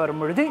சந்திக்க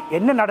வரும்பொழுது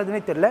என்ன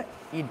நடந்ததுன்னே தெரியல.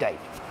 he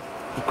died.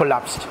 He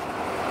collapsed.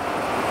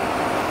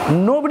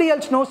 Nobody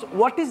else knows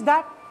what is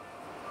that,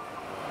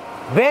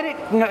 where it,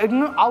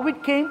 how it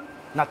came,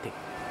 nothing.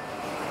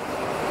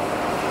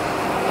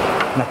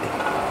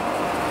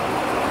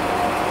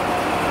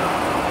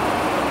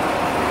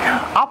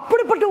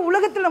 அப்படிப்பட்ட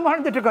உலகத்தில் நம்ம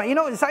வாழ்ந்துட்டு இருக்கோம். You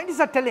know,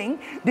 scientists are telling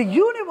the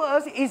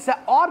universe is an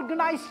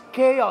organized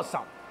chaos.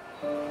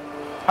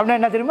 அப்படின்னா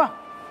என்ன தெரியுமா?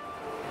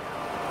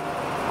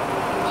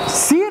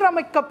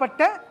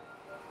 சீரமைக்கப்பட்ட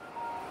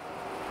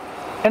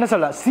என்ன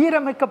சொல்ல,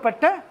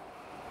 சீரமைக்கப்பட்ட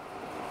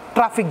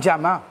டிராஃபிக்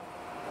ஜாமா,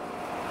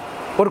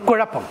 ஒரு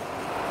குழப்பம்.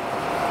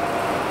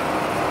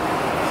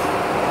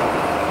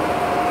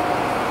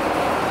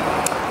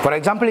 ஃபார்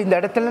எக்ஸாம்பிள், இந்த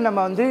இடத்துல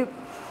நம்ம வந்து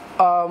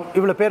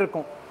இவ்வளோ பேர்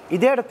இருக்கும்,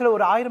 இதே இடத்துல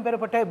ஒரு 1000 பேரை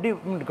பட்டால் எப்படி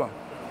இருக்கும்?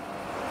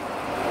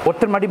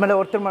 ஒருத்தர் மடி மேலே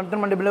ஒருத்தர்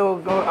மடி மேலே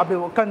அப்படி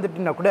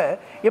உட்காந்துட்டுனா கூட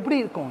எப்படி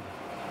இருக்கும்?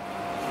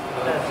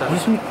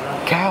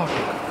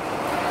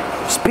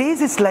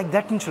 ஸ்பேஸ் இஸ் லைக்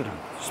தட்னு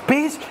சொல்றாங்க.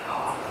 ஸ்பேஸ்.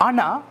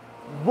 ஆனால்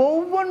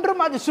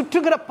ஒவ்வொன்றும் அது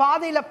சுற்றுகிற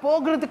பாதையில்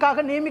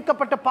போகிறதுக்காக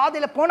நியமிக்கப்பட்ட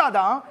பாதையில்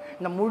போனாதான்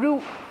இந்த முழு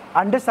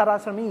அண்ட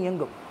சராசரமே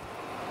இயங்கும்.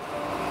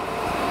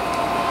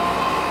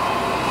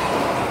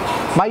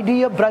 My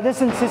dear brothers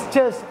and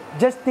sisters,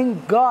 just think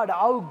God,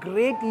 how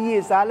great He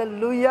is.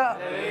 Hallelujah.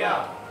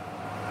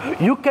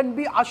 You can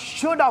be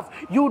assured of.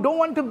 You don't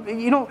want to,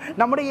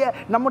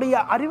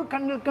 நம்முடைய அறிவு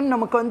கண்களுக்கு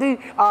நமக்கு வந்து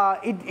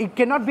it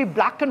cannot be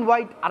black and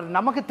white. அது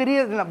நமக்கு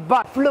தெரியாது.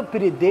 அவ்வளோ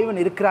பெரிய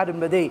தேவன் இருக்கிறார்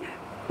என்பதை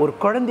ஒரு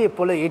குழந்தையை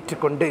போல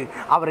ஏற்றுக்கொண்டு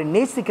அவரை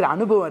நேசிக்கிற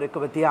அனுபவம் இருக்கு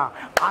பத்தியா,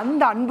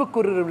 அந்த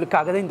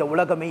அன்புக்குரியவர்களுக்காக தான் இந்த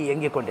உலகமே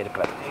இயங்கிக்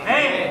கொண்டிருக்கிறது.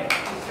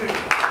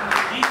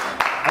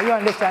 Are you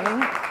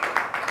understanding?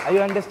 Are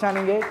you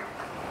understanding it?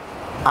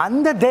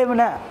 அந்த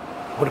தேவனை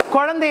ஒரு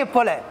குழந்தையை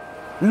போல,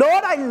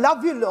 Lord, I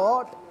love you,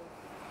 Lord.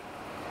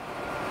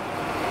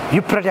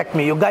 You protect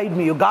me, you guide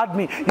me, you guard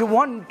me, you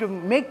want to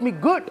make me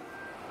good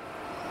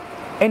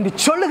என்று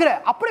சொல்லுகிற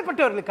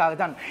அப்படிப்பட்டவர்களுக்காக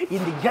தான்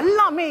இந்த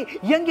எல்லாமே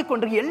இயங்கிக்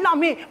கொண்டு,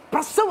 எல்லாமே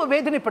பிரசவ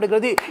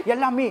வேதனைப்படுகிறது,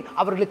 எல்லாமே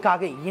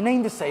அவர்களுக்காக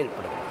இணைந்து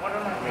செயல்படுகிறது.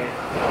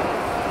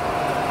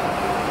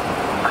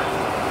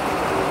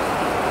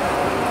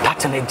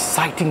 That's an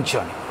exciting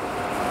journey.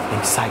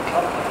 Exciting.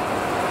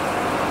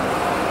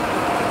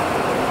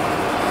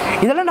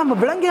 இதெல்லாம் நம்ம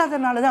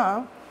விளங்காதனால தான்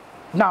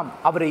நாம்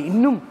அவரை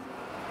இன்னும்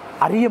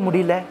அறிய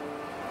முடியல,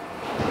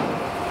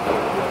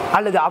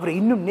 அல்லது அவரை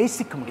இன்னும்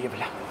நேசிக்க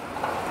முடியவில்லை.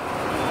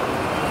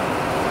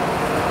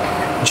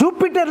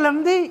 ஜூபிட்டர்ல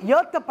இருந்து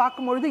எர்த்தை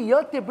பார்க்கும்பொழுது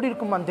எர்த் எப்படி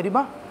இருக்குமா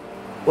தெரியுமா?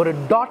 ஒரு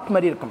டாட்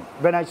மாதிரி இருக்கும்.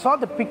 when I saw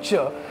the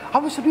picture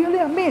I was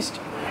really amazed.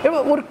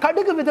 ஒரு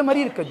கடுகு வித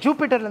மாதிரி இருக்கு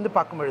ஜூபிட்டர்ல இருந்து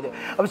பார்க்கும்பொழுது.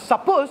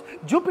 சப்போஸ்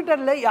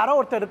ஜூபிட்டர்ல யாரோ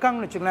ஒருத்தர்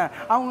இருக்காங்கன்னு வச்சுக்கோங்களேன்,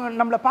 அவங்க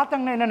நம்மளை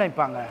பார்த்தாங்கன்னா என்ன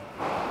நினைப்பாங்க?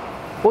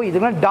 ஓ,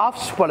 இதுதான்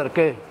டாப்ஸ் போல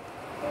இருக்கு.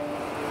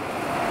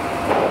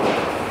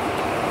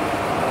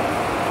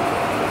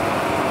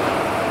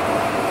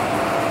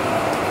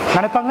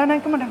 நினைப்பாங்களா?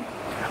 நினைக்க மாட்டாங்க.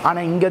 ஆனா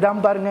இங்கதான்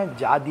பாருங்க,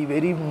 ஜாதி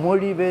வெறி,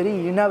 மொழி வெறி,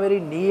 இன வெறி,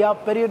 நீயா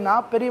பெரிய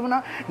நான் பெரியவனா,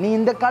 நீ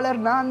இந்த கலர்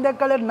நான் அந்த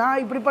கலர்,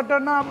 நான்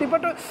இப்படிப்பட்டவனா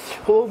அப்படிப்பட்ட.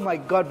 Oh my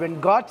God, when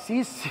God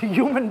sees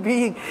human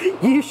being,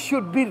 he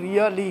should be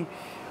really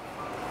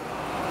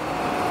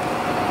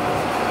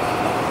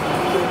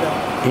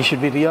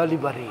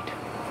worried.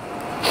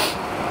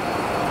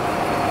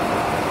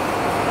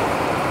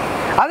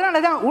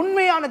 அதனாலதான்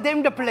உண்மையான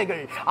தேவனுடைய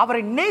பிள்ளைகள், அவரை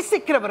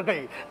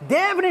நேசிக்கிறவர்கள்,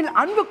 தேவனின்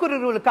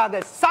அன்புக்குரியவர்களுக்காக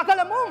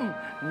சகலமும்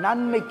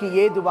நன்மைக்கு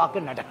ஏதுவாக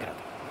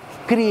நடக்கிறது.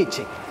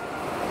 கிரியேச்சை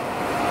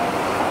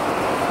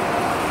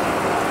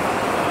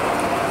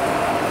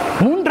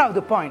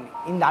மூன்றாவது பாயிண்ட்,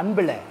 இந்த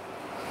அன்புல,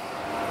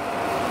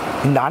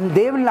 இந்த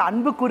தேவனில்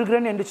அன்பு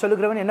கூறுகிறவன் என்று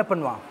சொல்லுகிறவன் என்ன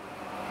பண்ணுவான்?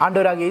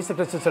 ஆண்டவராக இயேசு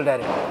கிறிஸ்து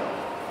சொல்றாரு,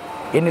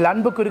 என்னில்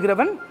அன்பு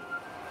கூறுகிறவன்.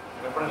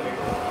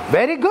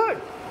 Very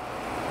good.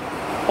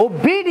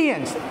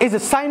 Obedience is a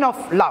sign of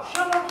love.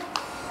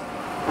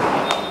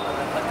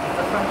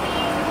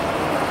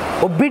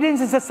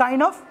 Obedience is a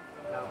sign of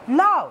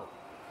love.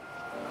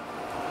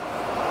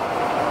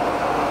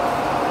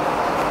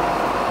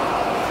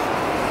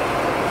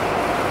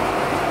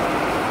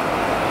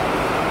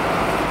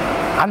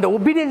 அந்த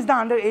obedience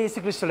தான் ஆண்டவர் இயேசு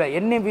கிறிஸ்து சொல்றார்,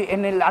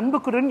 என்னில் அன்பு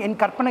கூறுகிறவன்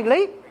என்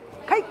கற்பனைகளை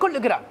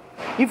கைக்கொள்ளுகிறான்.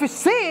 If you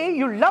say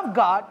you love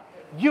God,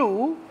 you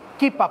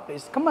keep up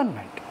His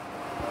commandment.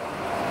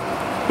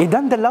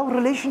 இதான் இந்த லவ்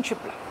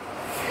ரிலேஷன்ஷிப்ல.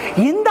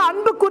 இந்த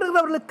அன்பு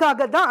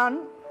கூறுகிறவர்களுக்காக தான்,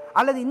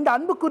 அல்லது இந்த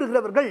அன்பு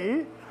கூறுகிறவர்கள்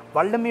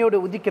வல்லமையோடு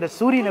உதிக்கிற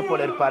சூரியனை போல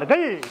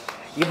இருப்பார்கள்.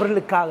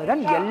 இவர்களுக்காக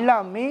தான்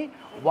எல்லாமே,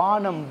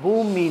 வானம்,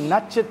 பூமி,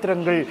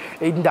 நட்சத்திரங்கள்,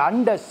 இந்த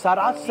அண்ட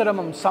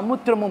சராசரமும்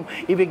சமுத்திரமும்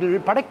இவைகள்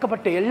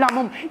படைக்கப்பட்ட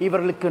எல்லாமும்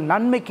இவர்களுக்கு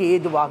நன்மைக்கு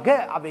ஏதுவாக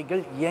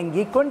அவைகள்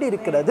இயங்கிக்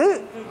கொண்டிருக்கிறது.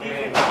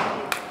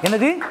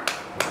 என்னது?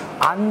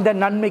 அந்த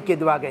நன்மைக்கு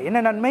ஏதுவாக.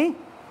 என்ன நன்மை?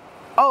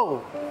 ஓ,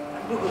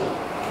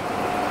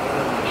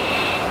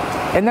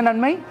 என்ன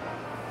நன்மை?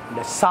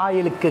 இந்த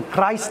சாயலுக்கு,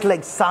 கிரைஸ்ட்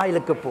லைக்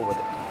சாயலுக்கு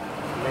போவது.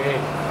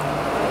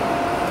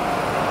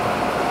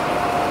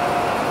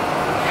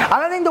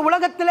 அதாவது இந்த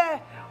உலகத்துல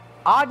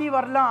ஆடி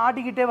வரலாம்,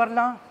 ஆடிக்கிட்டே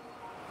வரலாம்,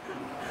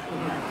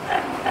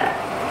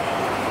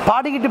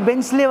 பாடிக்கிட்டு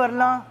பெஞ்ச்லயே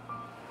வரலாம்,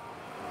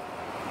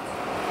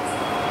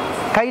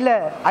 கையில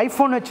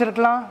ஐபோன்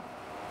வச்சிருக்கலாம்,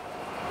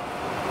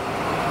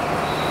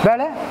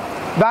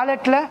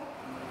 வேலெட்ல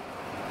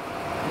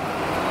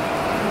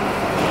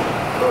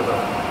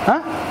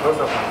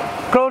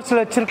க்ரோர்ஸ்ல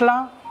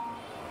வச்சிருக்கலாம்,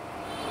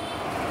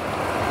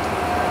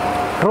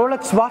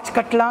 ரோலக்ஸ் வாட்ச்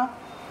கட்டலாம்.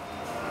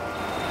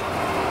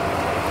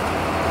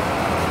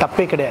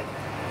 தப்பே கிடையாது.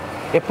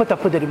 எப்போ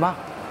தப்பு தெரியுமா?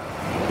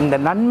 இந்த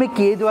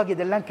நன்மைக்கு ஏதுவாக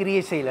இதெல்லாம்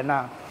கிரியை செய்யலைன்னா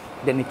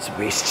then it's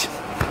waste.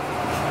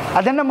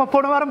 அதான் நம்ம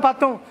போன வாரம்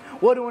பார்த்தோம்.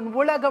 ஒருவன்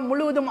உலகம்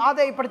முழுவதும்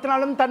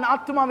ஆதாயப்படுத்தினாலும் தன்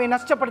ஆத்மாவை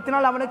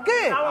நஷ்டப்படுத்தினால் அவனுக்கு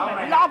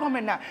லாபம்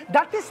என்ன?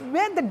 That is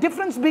where the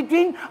difference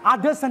between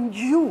others and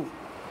you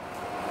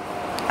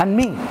and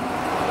me.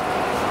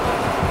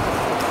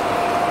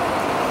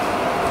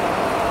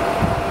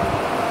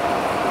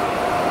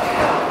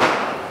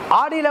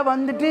 ஆடி பாடியில்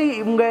வந்துட்டு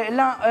இவங்க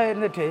எல்லாம்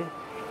இருந்துட்டு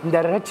இந்த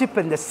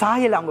ரட்சிப்பு இந்த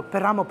சாயல் அவங்க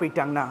பெறாமல்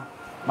போயிட்டாங்கன்னா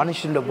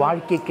மனுஷனோட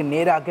வாழ்க்கைக்கு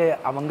நேராக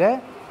அவங்க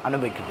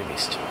அனுபவிக்கிறது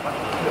வேஸ்ட்.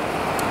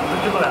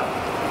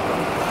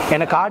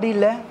 எனக்கு ஆடி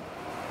இல்லை,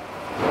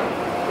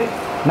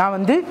 நான்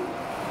வந்து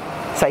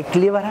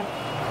சைக்கிள்லேயே வரேன்,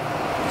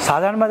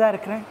 சாதாரணமாக தான்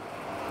இருக்கிறேன்.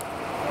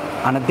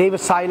 ஆனால்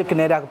தெய்வ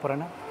சாயலுக்கு நேராக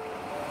போகிறேன்னா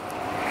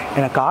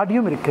எனக்கு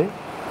ஆடியும் இருக்குது,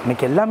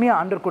 எனக்கு எல்லாமே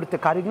ஆண்டவர் கொடுத்த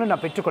காரியங்களும்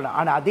நான் பெற்றுக்கொள்ளேன்.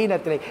 ஆனால் அதே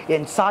நேரத்தில்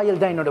என்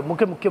சாயல் தான் என்னோட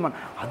முக்கியமான,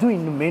 அதுவும்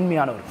இன்னும்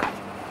மேன்மையான ஒரு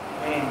காரியம்.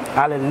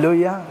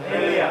 Hallelujah.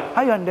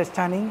 Are you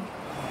understanding?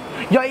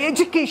 Your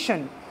education,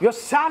 your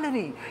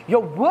salary,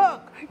 your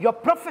work, your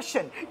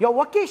profession, your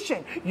vocation,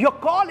 your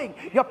calling,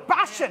 your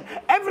passion,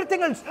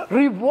 everything else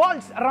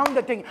revolves around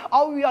the thing.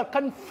 How you are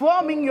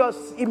conforming your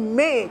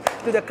image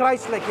to the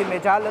Christ-like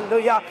image.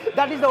 Hallelujah.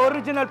 That is the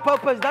original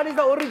purpose. That is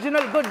the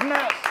original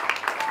goodness.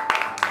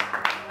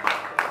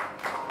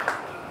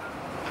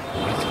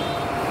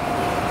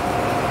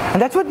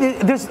 And that's what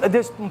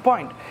this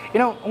point.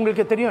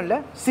 உங்களுக்கு தெரியும் இல்லை,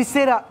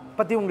 Sisera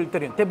பற்றி உங்களுக்கு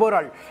தெரியும்.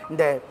 தெபோராள்,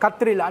 இந்த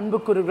கர்த்தரில்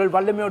அன்புக்குரியவர்கள்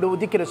வல்லமையோடு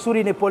உதிக்கிற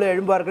சூரியனை போல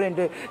எழும்புவார்கள்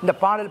என்று இந்த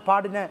பாடல்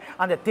பாடின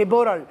அந்த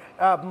தெபோராள்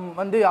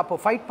வந்து அப்போ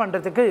ஃபைட்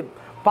பண்ணுறதுக்கு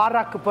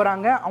பாராக்கு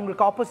போகிறாங்க.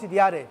 அவங்களுக்கு ஆப்போசிட்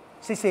யார்?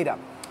 சிசேரா.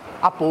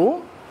 அப்போது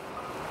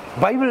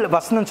பைபிள்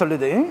வசனம்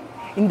சொல்லுது,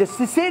 இந்த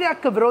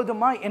சிசேராக்கு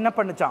விரோதமாக என்ன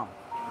பண்ணுச்சான்?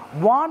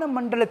 வான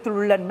மண்டலத்தில்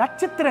உள்ள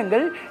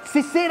நட்சத்திரங்கள்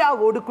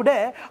சிசேராவோடு கூட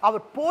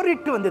அவர்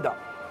போரிட்டு வந்துதான்.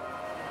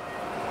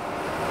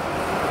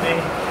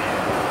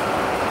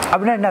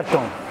 அப்படின்னா என்ன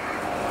அர்த்தம்?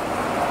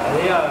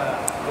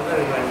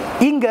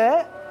 இங்க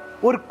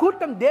ஒரு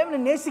கூட்டம், தேவனை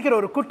நேசிக்கிற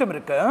ஒரு கூட்டம்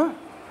இருக்கு.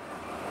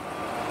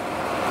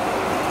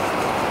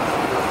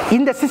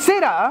 இந்த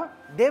சிசேரா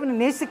தேவனை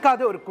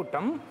நேசிக்காத ஒரு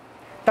கூட்டம்,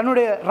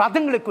 தன்னுடைய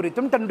ரதங்களை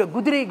குறித்தும் தன்னுடைய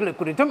குதிரைகளை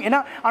குறித்தும், ஏன்னா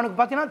அவனுக்கு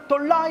பார்த்தீங்கன்னா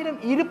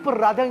 900 இருப்பு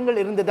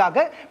ரதங்கள்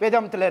இருந்ததாக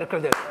வேதாமத்தில்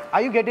இருக்கிறது.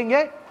 Are you getting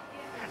it?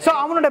 So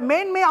அவனோட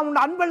மேன்மை, அவனோட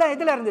அன்பெல்லாம்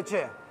எதுல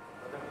இருந்துச்சு?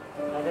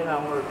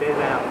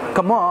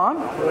 Come on.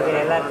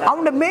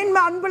 அவனோட மேன்மை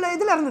அன்புல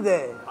எதுல இருந்தது?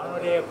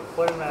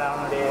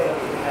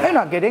 You're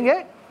not getting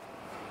it?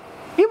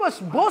 He was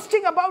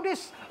boasting about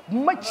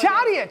my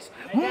chariots,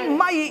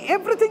 my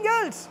everything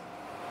else.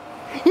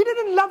 He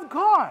didn't love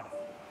God.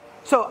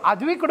 So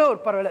அதுவே கூட ஒரு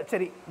பரவாயில்ல,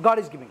 சரி, God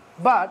is giving.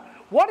 But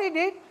what he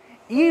did,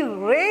 he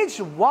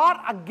waged war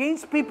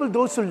against people,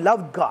 those who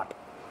love God.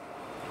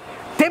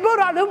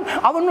 தெபோராலும்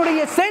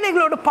அவனுடைய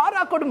சேனைகளோடு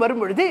பாராக்கோடும் வரும்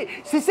பொழுது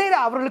Sisera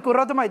அவர்களுக்கு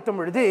விரோதமாக எத்தும்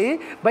பொழுது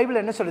பைபிள்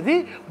என்ன சொல்லுது?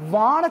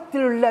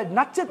 வானத்தில் உள்ள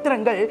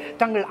நட்சத்திரங்கள்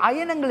தங்கள்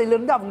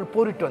அயனங்களிலிருந்து அவங்க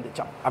போரிட்டு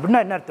வந்துச்சான்.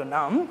 அப்படின்னா என்ன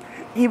அர்த்தம்னா,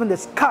 even the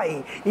sky,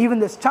 even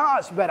the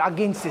stars were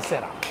against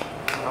Sisera.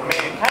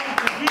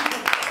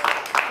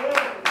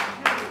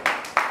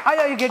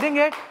 Are you getting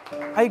it?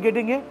 Are you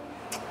getting it?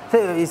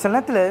 சில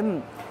நேரத்தில்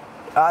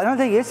அதனால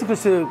தான் இயேசு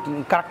கிறிஸ்து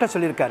கரெக்டாக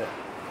சொல்லியிருக்காரு,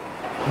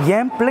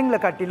 என்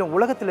பிள்ளைங்களை காட்டிலும்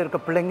உலகத்தில்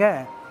இருக்க பிள்ளைங்க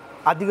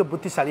அதிக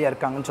புத்திசாலியாக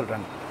இருக்காங்கன்னு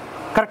சொல்கிறாங்க.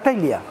 கரெக்டாக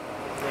இல்லையா?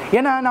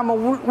 ஏன்னா நம்ம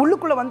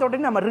உள்ளுக்குள்ளே வந்த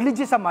உடனே நம்ம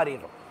ரிலீஜியஸாக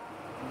மாறிடுறோம்.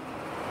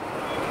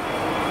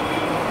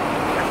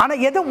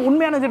 ஆனால் எதை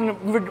உண்மையானது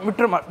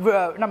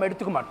நம்ம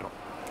எடுத்துக்க மாட்டோம்.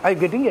 அது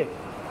கேட்டீங்க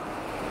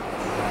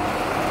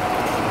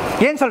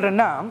ஏன்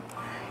சொல்கிறேன்னா,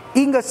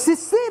 இங்கே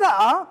சிசேராக்கு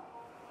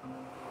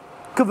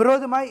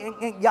விரோதமாக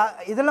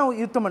இதெல்லாம்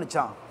யுத்தம்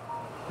பண்ணிச்சான்.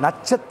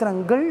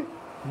 நட்சத்திரங்கள்,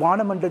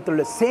 வானமண்டலத்தில்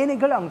உள்ள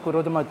சேனைகள் அவனுக்கு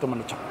விரோதமாக யுத்தம்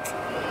பண்ணிச்சான்.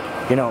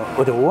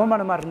 ஒரு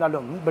ஓமானமாக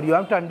இருந்தாலும், but you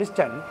have to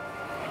understand,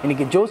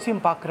 இன்னைக்கு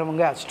ஜோசியம்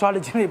பார்க்குறவங்க,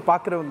 அஸ்ட்ராலஜி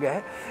பார்க்குறவங்க,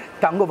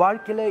 தங்க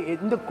வாழ்க்கையில்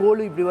எந்த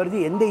கோள் இப்படி வருது,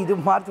 எந்த இது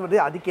மாற்று வருது,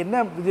 அதுக்கு என்ன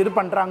இது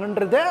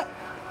பண்ணுறாங்கன்றத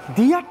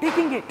they are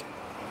taking it.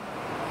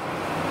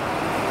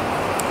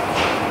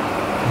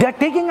 They are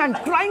taking and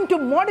trying to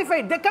modify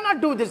it. They cannot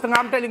do this thing.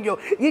 I'm telling you,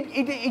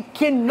 it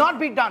cannot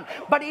be done.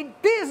 But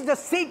it is the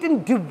Satan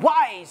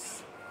device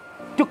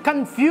to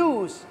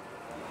confuse.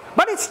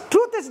 But its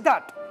truth is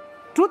that.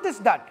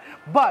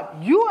 But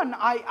you and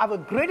I have a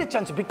greater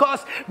chance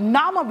because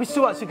நாம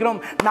விசுவாசிக்கிறோம்.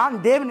 நான்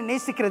தேவனை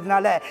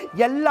நேசிக்கிறதுனால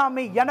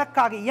எல்லாமே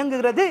எனக்காக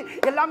இயங்குகிறது,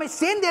 எல்லாமே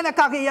சேர்ந்து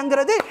எனக்காக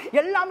இயங்குகிறது,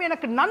 எல்லாமே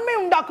எனக்கு நன்மை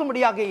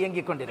உண்டாக்கும்படியாக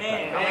இயங்கிக்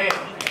கொண்டிருக்கிறது.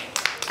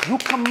 You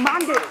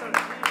commanded.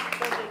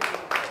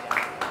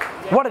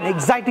 What an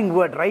exciting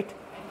word, right?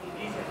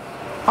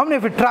 How many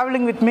of you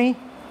traveling with me?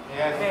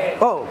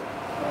 Yes. Oh,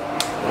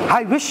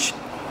 I wish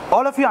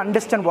all of you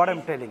understand what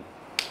I'm telling.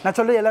 நான்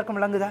சொல்றது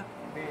எல்லாருக்கும் விளங்குதா?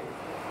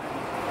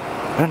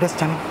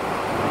 Understand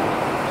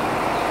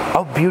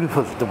how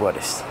beautiful the word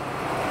is.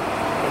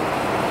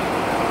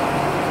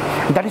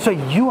 That is why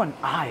you and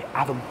I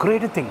have a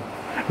greater thing.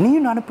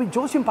 நீயும் நானும் போய்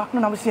ஜோசியம்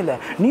பார்க்கணும்னு அவசியம் இல்லை.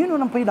 நீயும்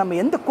நானும் போய் நம்ம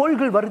எந்த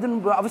கோள்கள்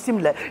வருதுன்னு அவசியம்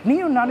இல்லை.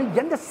 நீயும் நானும்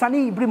எந்த சனி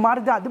இப்படி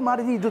மாறுது, அது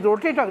மாறுது, இது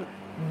ரொட்டேட் ஆகுது,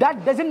 that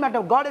doesn't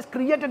matter. God has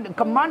created,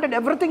 commanded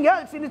everything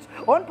else in its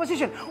own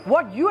position.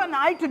 What you and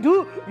I to do,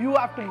 you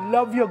have to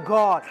love your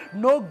God,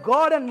 know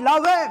God and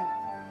love Him.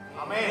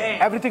 Amen.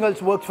 Everything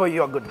else works for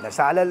your goodness.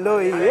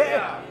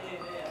 Hallelujah.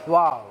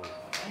 Wow.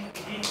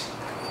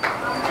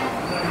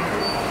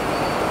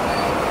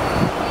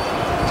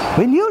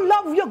 When you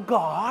love your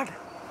God,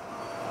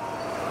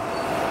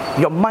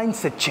 your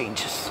mindset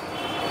changes.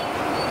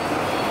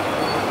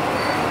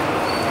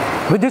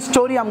 With this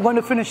story, I'm going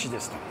to finish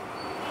this thing.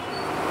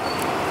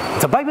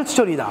 It's a Bible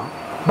story now,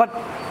 but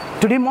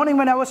today morning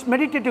when I was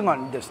meditating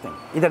on this thing,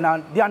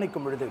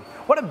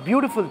 what a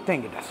beautiful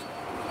thing it is.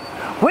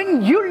 When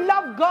you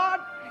love God,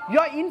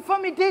 your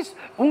infirmities,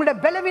 உங்களுடைய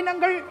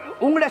பலவீனங்கள்,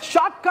 உங்களுடைய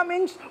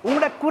shortcomings,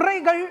 உங்களுடைய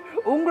குறைகள்,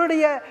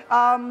 உங்களுடைய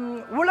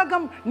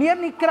உலகம்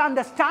நிர்ணயிக்கிற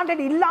அந்த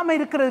standard இல்லாம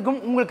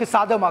இருக்கிறதுக்கும் உங்களுக்கு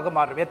சாதகமாக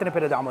மாறும். எத்தனை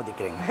பேர் இதை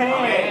ஆமோதிக்கிறீங்க?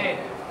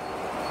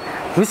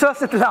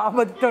 விசுவாசத்தில்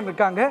ஆமோதித்தோம்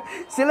இருக்காங்க.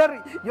 சிலர்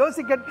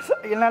யோசிக்க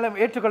என்னால்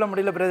ஏற்றுக்கொள்ள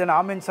முடியல பிரதர்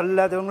ஆமேன்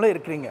சொல்லாதவங்களும்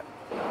இருக்கிறீங்க.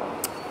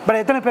 பட்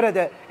எத்தனை பேர்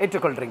அதை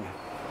ஏற்றுக்கொள்றீங்க?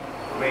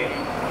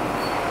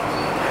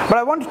 But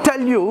I want to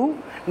tell you,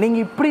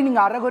 நீங்கள் இப்படி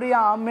நீங்கள்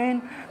அறகுறையா ஆமேன்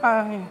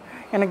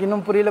எனக்கு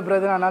இன்னும் புரியல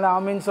பிரதர் அதனால்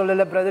ஆமேன்னு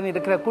சொல்லலை பிரதர்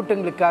இருக்கிற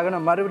கூட்டங்களுக்காக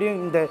நான் மறுபடியும்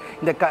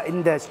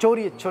இந்த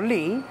ஸ்டோரியை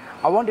சொல்லி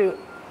I want to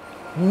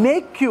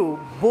make you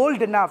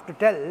bold enough to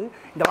tell,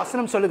 இந்த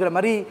வசனம் சொல்லுகிற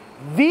மாதிரி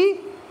we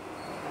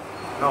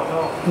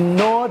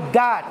know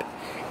that,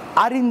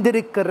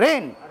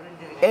 அறிந்திருக்கிறேன்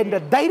என்ற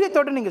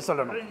தைரியத்தோடு நீங்க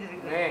சொல்லணும்.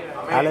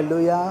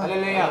 ஹல்லேலூயா.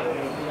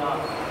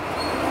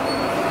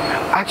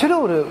 ஆக்சுவலா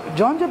ஒரு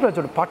ஜான்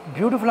ஜெபரேஜோட பாட்டு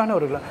பியூட்டிஃபுல்லான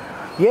ஒரு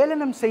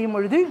ஏளனம் செய்யும்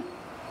பொழுது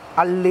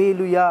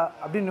அல்லேலூயா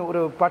அப்படின்னு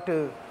ஒரு பாட்டு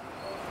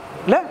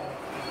இல்ல,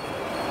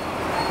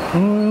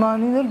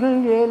 மனிதர்கள்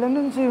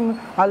ஏளனம் செய்யும்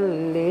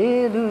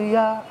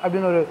அல்லேலூயா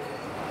அப்படின்னு ஒரு,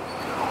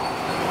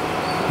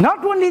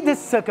 not only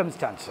this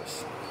circumstances,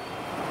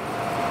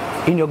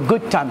 in your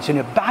good times, in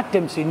your bad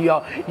times, in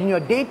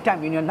your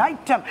daytime, in your night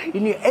time,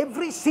 in your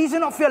every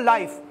season of your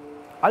life,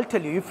 I'll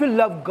tell you, if you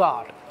love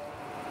God,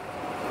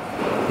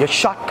 your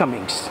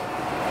shortcomings,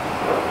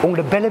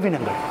 உங்களுடைய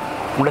பலவீனங்கள்,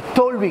 உங்களுடைய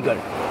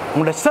தோல்விகள்,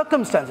 உங்களுடைய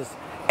circumstances,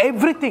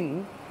 everything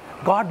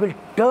God will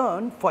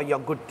turn for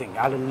your good thing.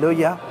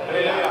 Hallelujah.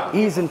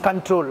 He is in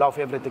control of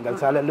everything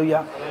else.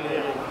 Hallelujah.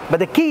 But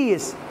the key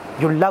is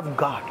you love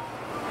God.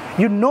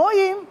 You know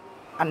Him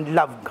and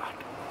love God.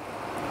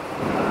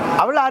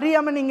 அவளை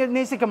அறியாமல் நீங்கள்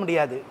நேசிக்க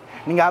முடியாது.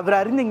 நீங்கள் அவரை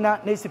அறிந்தீங்கன்னா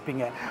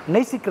நேசிப்பீங்க.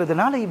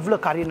 நேசிக்கிறதுனால இவ்வளோ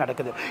காரியம்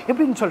நடக்குது.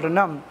 எப்படின்னு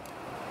சொல்கிறேன்னா,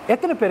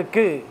 எத்தனை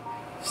பேருக்கு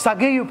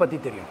சகேயு பற்றி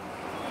தெரியும்?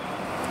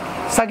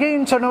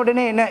 சகேயுன்னு சொன்ன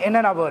உடனே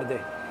என்ன ஞாபகம் வருது?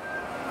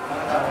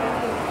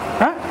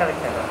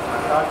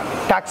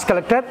 டாக்ஸ்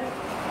கலெக்டர்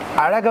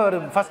அழகாக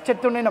வரும். ஃபர்ஸ்ட்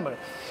எடுத்தோடனே நம்ம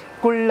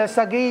குள்ள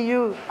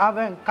சகேயு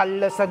அவன்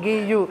கள்ள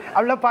சகேயு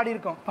அவ்வளோ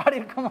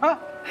பாடியிருக்கோமா?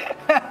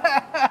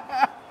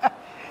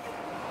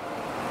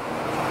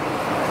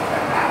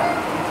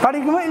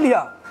 படிக்குமா இல்லையா?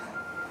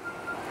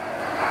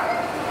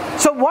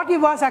 So what he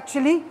was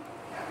actually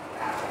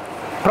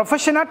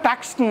professional tax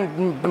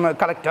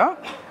collector,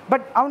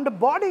 but அவனோட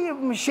பாடி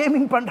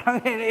ஷேமிங்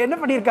பண்றாங்க. என்ன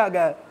பண்ணியிருக்காங்க?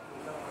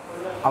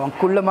 அவன்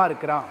குள்ளமா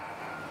இருக்கிறான்.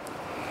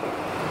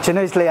 சின்ன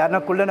வயசுல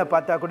யாருன்னா குள்ளனை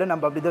பார்த்தா கூட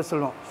நம்ம அப்படிதான்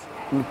சொல்லுவோம்,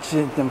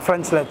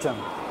 ஃப்ரெண்ட்ஸ்ல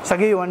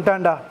சகையை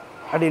வந்துட்டான்டா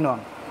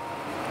அப்படின்னுவாங்க.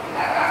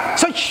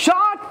 ஸோ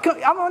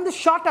அவன் வந்து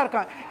ஷார்ட்டா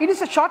இருக்கான். It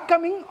is a short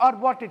coming R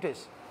what it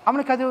is?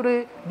 அவனுக்கு அது ஒரு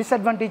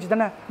டிஸ்அட்வான்டேஜ்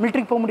தானே.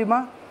 மிலிட்ரிக்கு போக முடியுமா?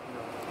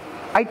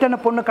 ஐட்டான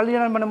பொண்ணு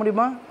கல்யாணம் பண்ண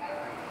முடியுமா?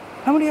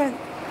 முடியாது.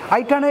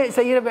 ஐட்டான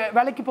செய்கிற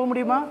வேலைக்கு போக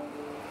முடியுமா?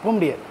 போக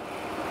முடியாது.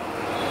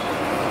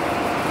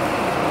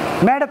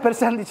 மேடை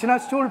பெருசாக இருந்துச்சுன்னா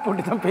ஸ்டூல்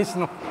போட்டு தான்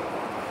பேசணும்.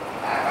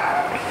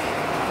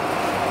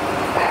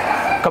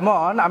 Come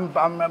on,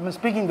 I'm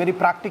speaking very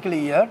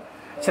practically here.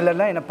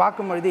 சிலர்லாம் என்னை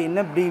பார்க்கும்பொழுது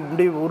என்ன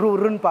இப்படி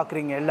உருன்னு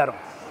பார்க்குறீங்க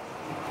எல்லாரும்,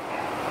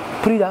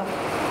 புரியுதா?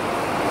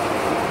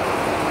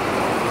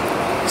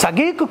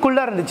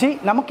 சகேக்குள்ளே இருந்துச்சு.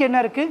 நமக்கு என்ன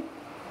இருக்கு?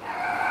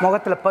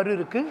 முகத்தில் பரு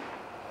இருக்கு,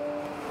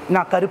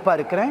 நான் கருப்பாக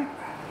இருக்கிறேன்,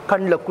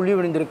 கண்ணில் குழி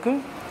விழுந்திருக்கு,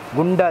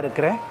 குண்டா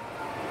இருக்கிறேன்,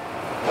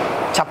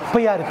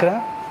 சப்பையாக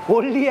இருக்கிறேன்,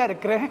 ஒல்லியாக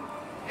இருக்கிறேன்,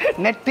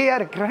 நெட்டையாக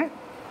இருக்கிறேன்.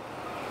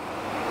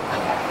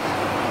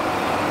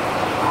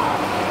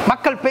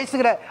 மக்கள்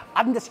பேசுகிற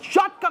அந்த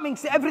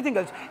shortcomings, everything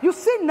else. You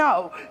see now,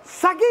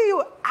 Sageyu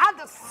had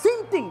the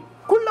same thing.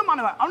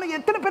 குள்ளமானவன். அவனுக்கு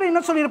எத்தனை பேர்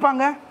என்ன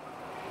சொல்லியிருப்பாங்க?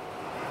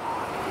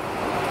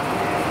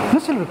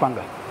 என்ன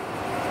சொல்லியிருப்பாங்க?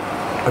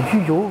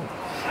 ஐயோ,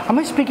 am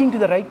I speaking to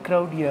the right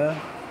crowd here?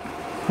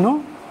 No?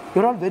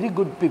 You're all very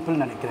good people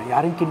நினைக்கிறேன்.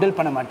 யாரையும் கிண்டல்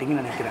பண்ண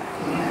மாட்டீங்கன்னு நினைக்கிறேன்.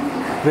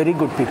 Very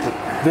good people.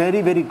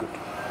 Very, very good.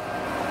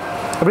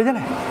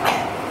 அப்படிதானே?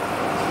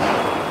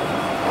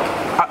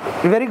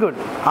 Very good.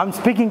 I'm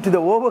speaking to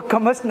the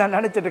overcomers. நான்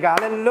நினைச்சிட்டு இருக்கேன்.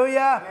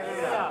 Hallelujah.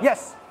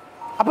 Yes.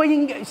 அப்போ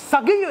இங்க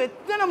சகையு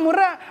எத்தனை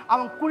முறை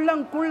அவன்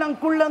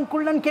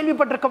குள்ளன்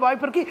கேள்விப்பட்டிருக்க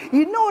வாய்ப்பு இருக்கு.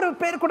 இன்னொரு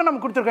பேர் கூட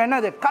நம்ம கொடுத்துருக்கோம்.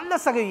 என்ன அது? கள்ள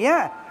சகையு.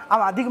 ஏன்?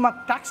 அவன்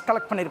அதிகமாக டாக்ஸ்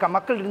கலெக்ட் பண்ணியிருக்கான்,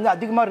 மக்கள் இருந்து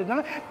அதிகமாக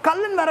இருந்தாலும்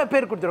கள்ளன் வேற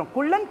பேர் கொடுத்துருவோம்.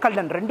 குள்ளன்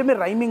கள்ளன்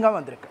ரெண்டுமே ரைமிங்காக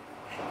வந்திருக்கு.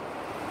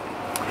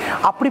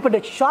 அப்படிப்பட்ட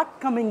ஷார்ட்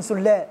கமிங்ஸ்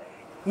உள்ள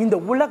இந்த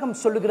உலகம்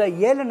சொல்லுகிற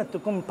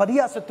ஏளனத்துக்கும்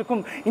பரியாசத்துக்கும்,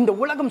 இந்த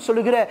உலகம்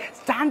சொல்லுகிற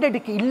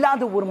ஸ்டாண்டர்டுக்கு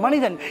இல்லாத ஒரு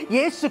மனிதன்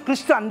இயேசு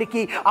கிறிஸ்து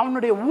அன்றைக்கு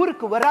அவனுடைய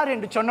ஊருக்கு வராரு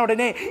என்று சொன்ன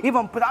உடனே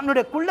இவன்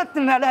அவனுடைய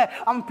குள்ளத்தினால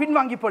அவன்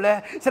பின்வாங்கி போல.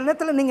 சில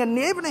நேரத்தில் நீங்க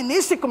தேவனை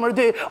நேசிக்கும்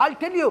பொழுது I'll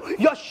tell you,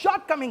 your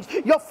shortcomings,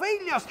 your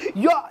failures,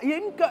 your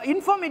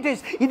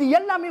infirmities, இது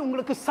எல்லாமே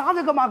உங்களுக்கு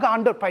சாதகமாக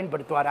ஆண்டவர்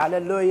பயன்படுத்துவார்.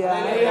 Hallelujah.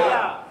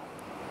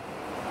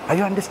 Are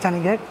you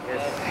understanding it?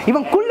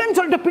 இவன் குள்ளன்னு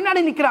சொல்லிட்டு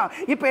பின்னாடி நிற்கிறான்.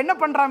 இப்போ என்ன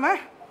பண்றாம?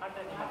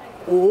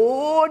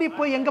 ஓடி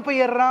போய் எங்க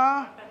போய் ஏறான்?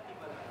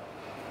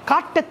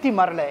 காட்டத்தி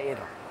மரல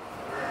ஏறும்.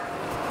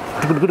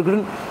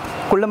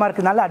 குள்ளமா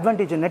இருக்கு, நல்ல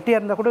அட்வான்டேஜ். நெட்டியா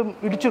இருந்தா கூட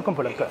இடிச்சிருக்கும்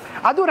போல இருக்கு.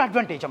 அது ஒரு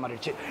அட்வான்டேஜா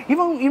மாறிடுச்சு.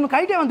 இவன்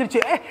ஐடியா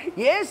வந்துருச்சு,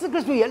 ஏசு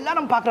கிறிஸ்து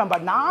எல்லாரும்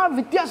பாக்குறான், நான்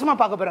வித்தியாசமா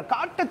பார்க்க போறேன்,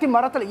 காட்டத்தி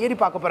மரத்துல ஏறி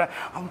பார்க்க போறேன்.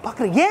 அவன்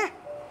பாக்குறான், ஏன்?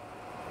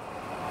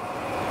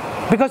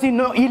 Because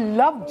he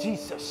loved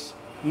Jesus.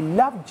 He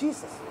loved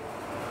Jesus.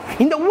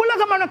 இந்த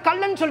உலகம் அவனை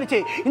கள்ளன் சொல்லுச்சு,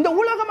 இந்த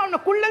உலகம் அவனை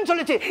குள்ளன்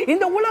சொல்லுச்சு,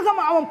 இந்த உலகம்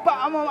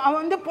அவன்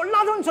வந்து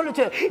பொல்லாதவன்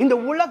சொல்லுச்சு, இந்த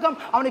உலகம்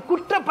அவனை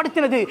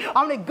குற்றப்படுத்தினது,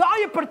 அவனை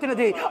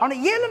காயப்படுத்தினது, அவனை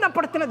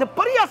ஏளனப்படுத்தினது,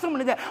 பரியாசம்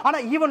பண்ணது. ஆனா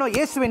இவனோ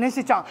இயேசுவை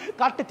நேசிச்சான்,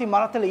 காட்டத்தி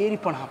மரத்துல ஏறி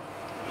போனான்.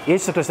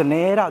 இயேசு கிறிஸ்து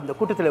நேரா அந்த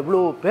கூட்டத்தில்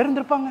எவ்வளவு பேர்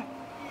இருந்திருப்பாங்க.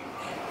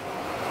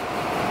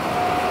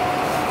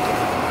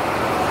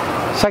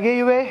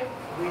 சகேயுவே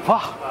வா,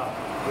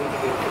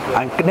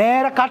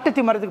 நேர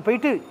காட்டத்தி மரத்துக்கு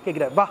போயிட்டு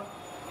கேட்கிற, வா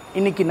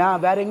இன்னைக்கு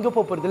நான் வேற எங்க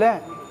போறதுல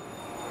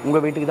உங்க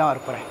வீட்டுக்கு தான்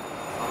வரப்போறேன்.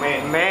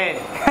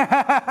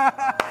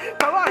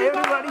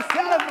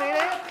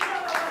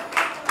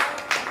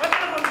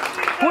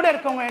 கூட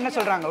இருக்கவங்க என்ன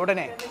சொல்றாங்க?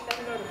 உடனே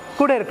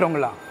கூட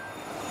இருக்கிறவங்களா,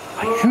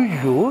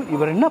 ஐயோ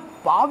இவர் என்ன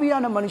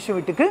பாவியான மனுஷன்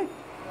வீட்டுக்கு.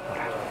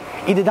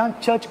 இதுதான்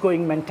சர்ச்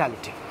கோயிங்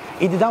மென்டாலிட்டி,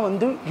 இதுதான்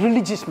வந்து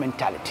religious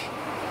mentality.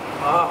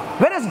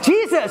 Whereas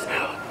Jesus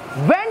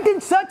went in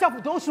search of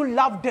those who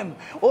loved him.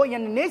 ஓ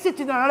என்னை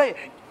நேசிச்சதுனால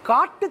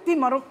காட்டத்தி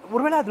மரம்,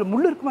 ஒருவேளை அதுல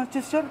முள்ளு இருக்குமா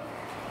சிஸ்டர்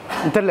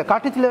தெரியல,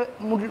 காட்டத்தில்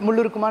முள்ளு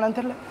இருக்குமான்னு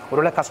தெரியல,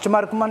 ஒருவேளை கஷ்டமா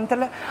இருக்குமான்னு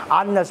தெரியல.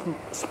 அந்த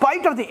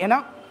ஸ்பைட் ஆஃப் தி, ஏன்னா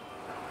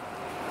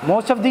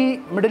மோஸ்ட் ஆஃப் தி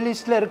மிடில்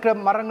ஈஸ்ட்ல இருக்கிற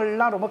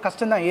மரங்கள்லாம் ரொம்ப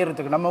கஷ்டம் தான்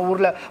ஏறுறதுக்கு. நம்ம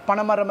ஊர்ல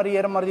பனை மரம் மாதிரி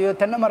ஏற மாதிரியோ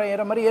தென்னை மரம்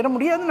ஏற மாதிரி ஏற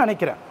முடியாதுன்னு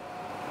நினைக்கிறேன்.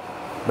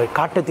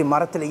 காட்டத்தி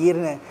மரத்துல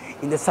ஏறின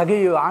இந்த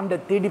சகையு ஆண்டை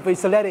தேடி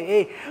போய் சொல்லாரு,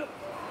 ஏய்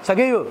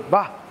சகையு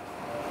வா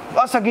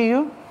வா சகையு,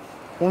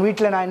 உன்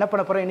வீட்டில் நான் என்ன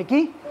பண்ண போறேன்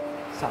இன்னைக்கு.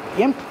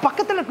 என்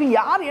பக்கத்தில் இருக்கு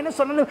யார் என்ன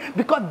சொல்லணும்?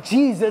 Because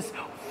Jesus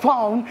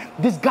found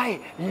this guy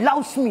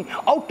loves me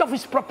out of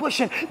his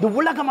proportion. இந்த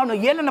உலகம் அவனை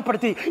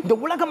ஏளனப்படுத்தி, இந்த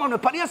உலகம் அவனை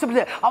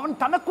பரியாசப்படுத்தி, அவன்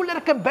தனக்குள்ள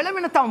இருக்க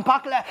பலவீனத்தை அவன்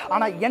பார்க்கல,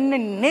 ஆனா என்னை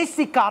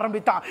நேசிக்க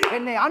ஆரம்பித்தான்,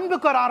 என்னை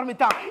அன்புக்கு வர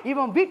ஆரம்பித்தான்.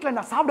 இவன் வீட்டில்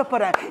நான் சாப்பிட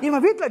போறேன்,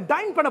 இவன் வீட்டில்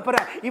டைன் பண்ண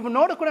போறேன்,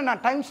 இவனோட கூட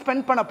நான் டைம்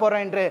ஸ்பெண்ட் பண்ண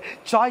போறேன் என்று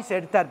சாய்ஸ்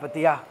எடுத்தார்.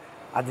 பத்தியா,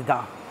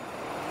 அதுதான்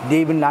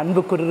தேவன்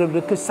அன்பு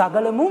கூறுறவருக்கு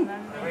சகலமும்.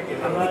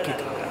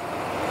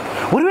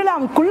 ஒருவேளை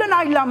அவனுக்குள்ள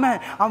நான் இல்லாம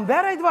அவன்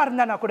வேற இதுவா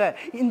இருந்தானா கூட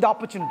இந்த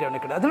ஆப்பர்ச்சுனிட்டி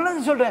அவனுக்கு. அதனால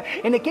சொல்றேன்,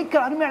 என்னை கேட்கிற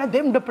அருமையான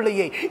தேவனுடைய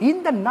பிள்ளையே,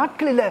 இந்த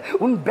நாட்களில்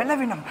உன்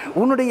பலவீனம்,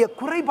 உன்னுடைய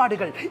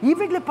குறைபாடுகள்,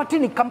 இவைகளை பற்றி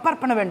நீ கம்பேர்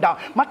பண்ண வேண்டாம்.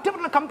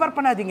 மற்றவர்களை கம்பேர்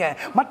பண்ணாதீங்க,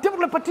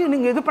 மற்றவர்களை பற்றி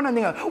நீங்க இது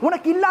பண்ணாதீங்க.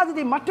 உனக்கு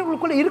இல்லாததை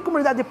மற்றவர்களுக்குள்ள இருக்கும்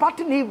பொழுது அதை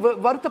பார்த்து நீ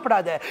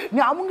வருத்தப்படாத.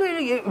 நீ அவங்க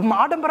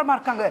ஆடம்பரமா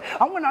இருக்காங்க,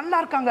 அவங்க நல்லா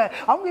இருக்காங்க,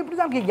 அவங்க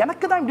இப்படிதான் இருக்கு,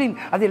 எனக்கு தான் இப்படின்னு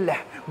அது இல்லை.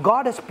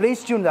 God has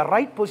placed you in the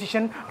right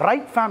position,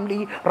 right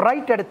family,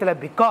 right இடத்துல,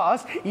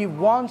 because He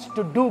wants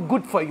to do good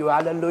for you.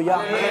 Hallelujah.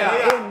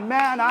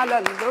 Amen.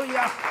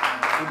 Hallelujah.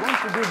 He wants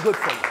to do good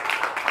for you.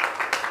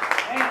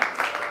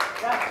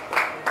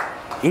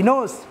 He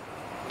knows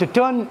to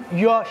turn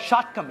your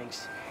shortcomings.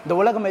 இந்த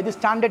உலகம் எது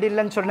standard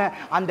இல்லைன்னு சொன்ன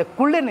அந்த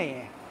குள்ளனை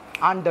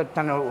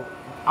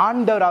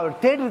ஆண்டவர் அவர்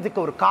தேடுறதுக்கு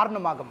ஒரு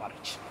காரணமாக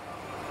மாறிச்சு.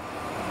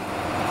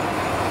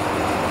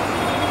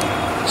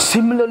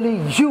 Similarly,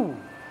 you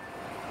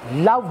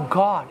love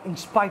God in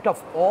spite of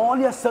all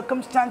your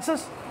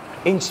circumstances,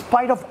 in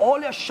spite of all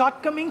your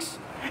shortcomings,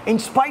 in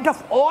spite of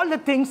all the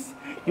things,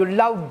 you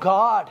love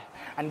God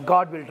and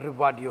God will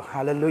reward you.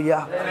 Hallelujah.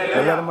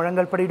 எல்லாரும்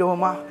முழங்கால்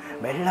படிடுவோமா?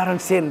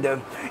 எல்லாரும் சேர்ந்து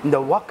இந்த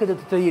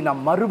வாக்குத்தத்தத்தை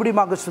நாம்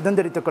மறுபடியும்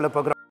சுதந்திரித்துக் கொள்ள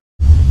போகிறோம்.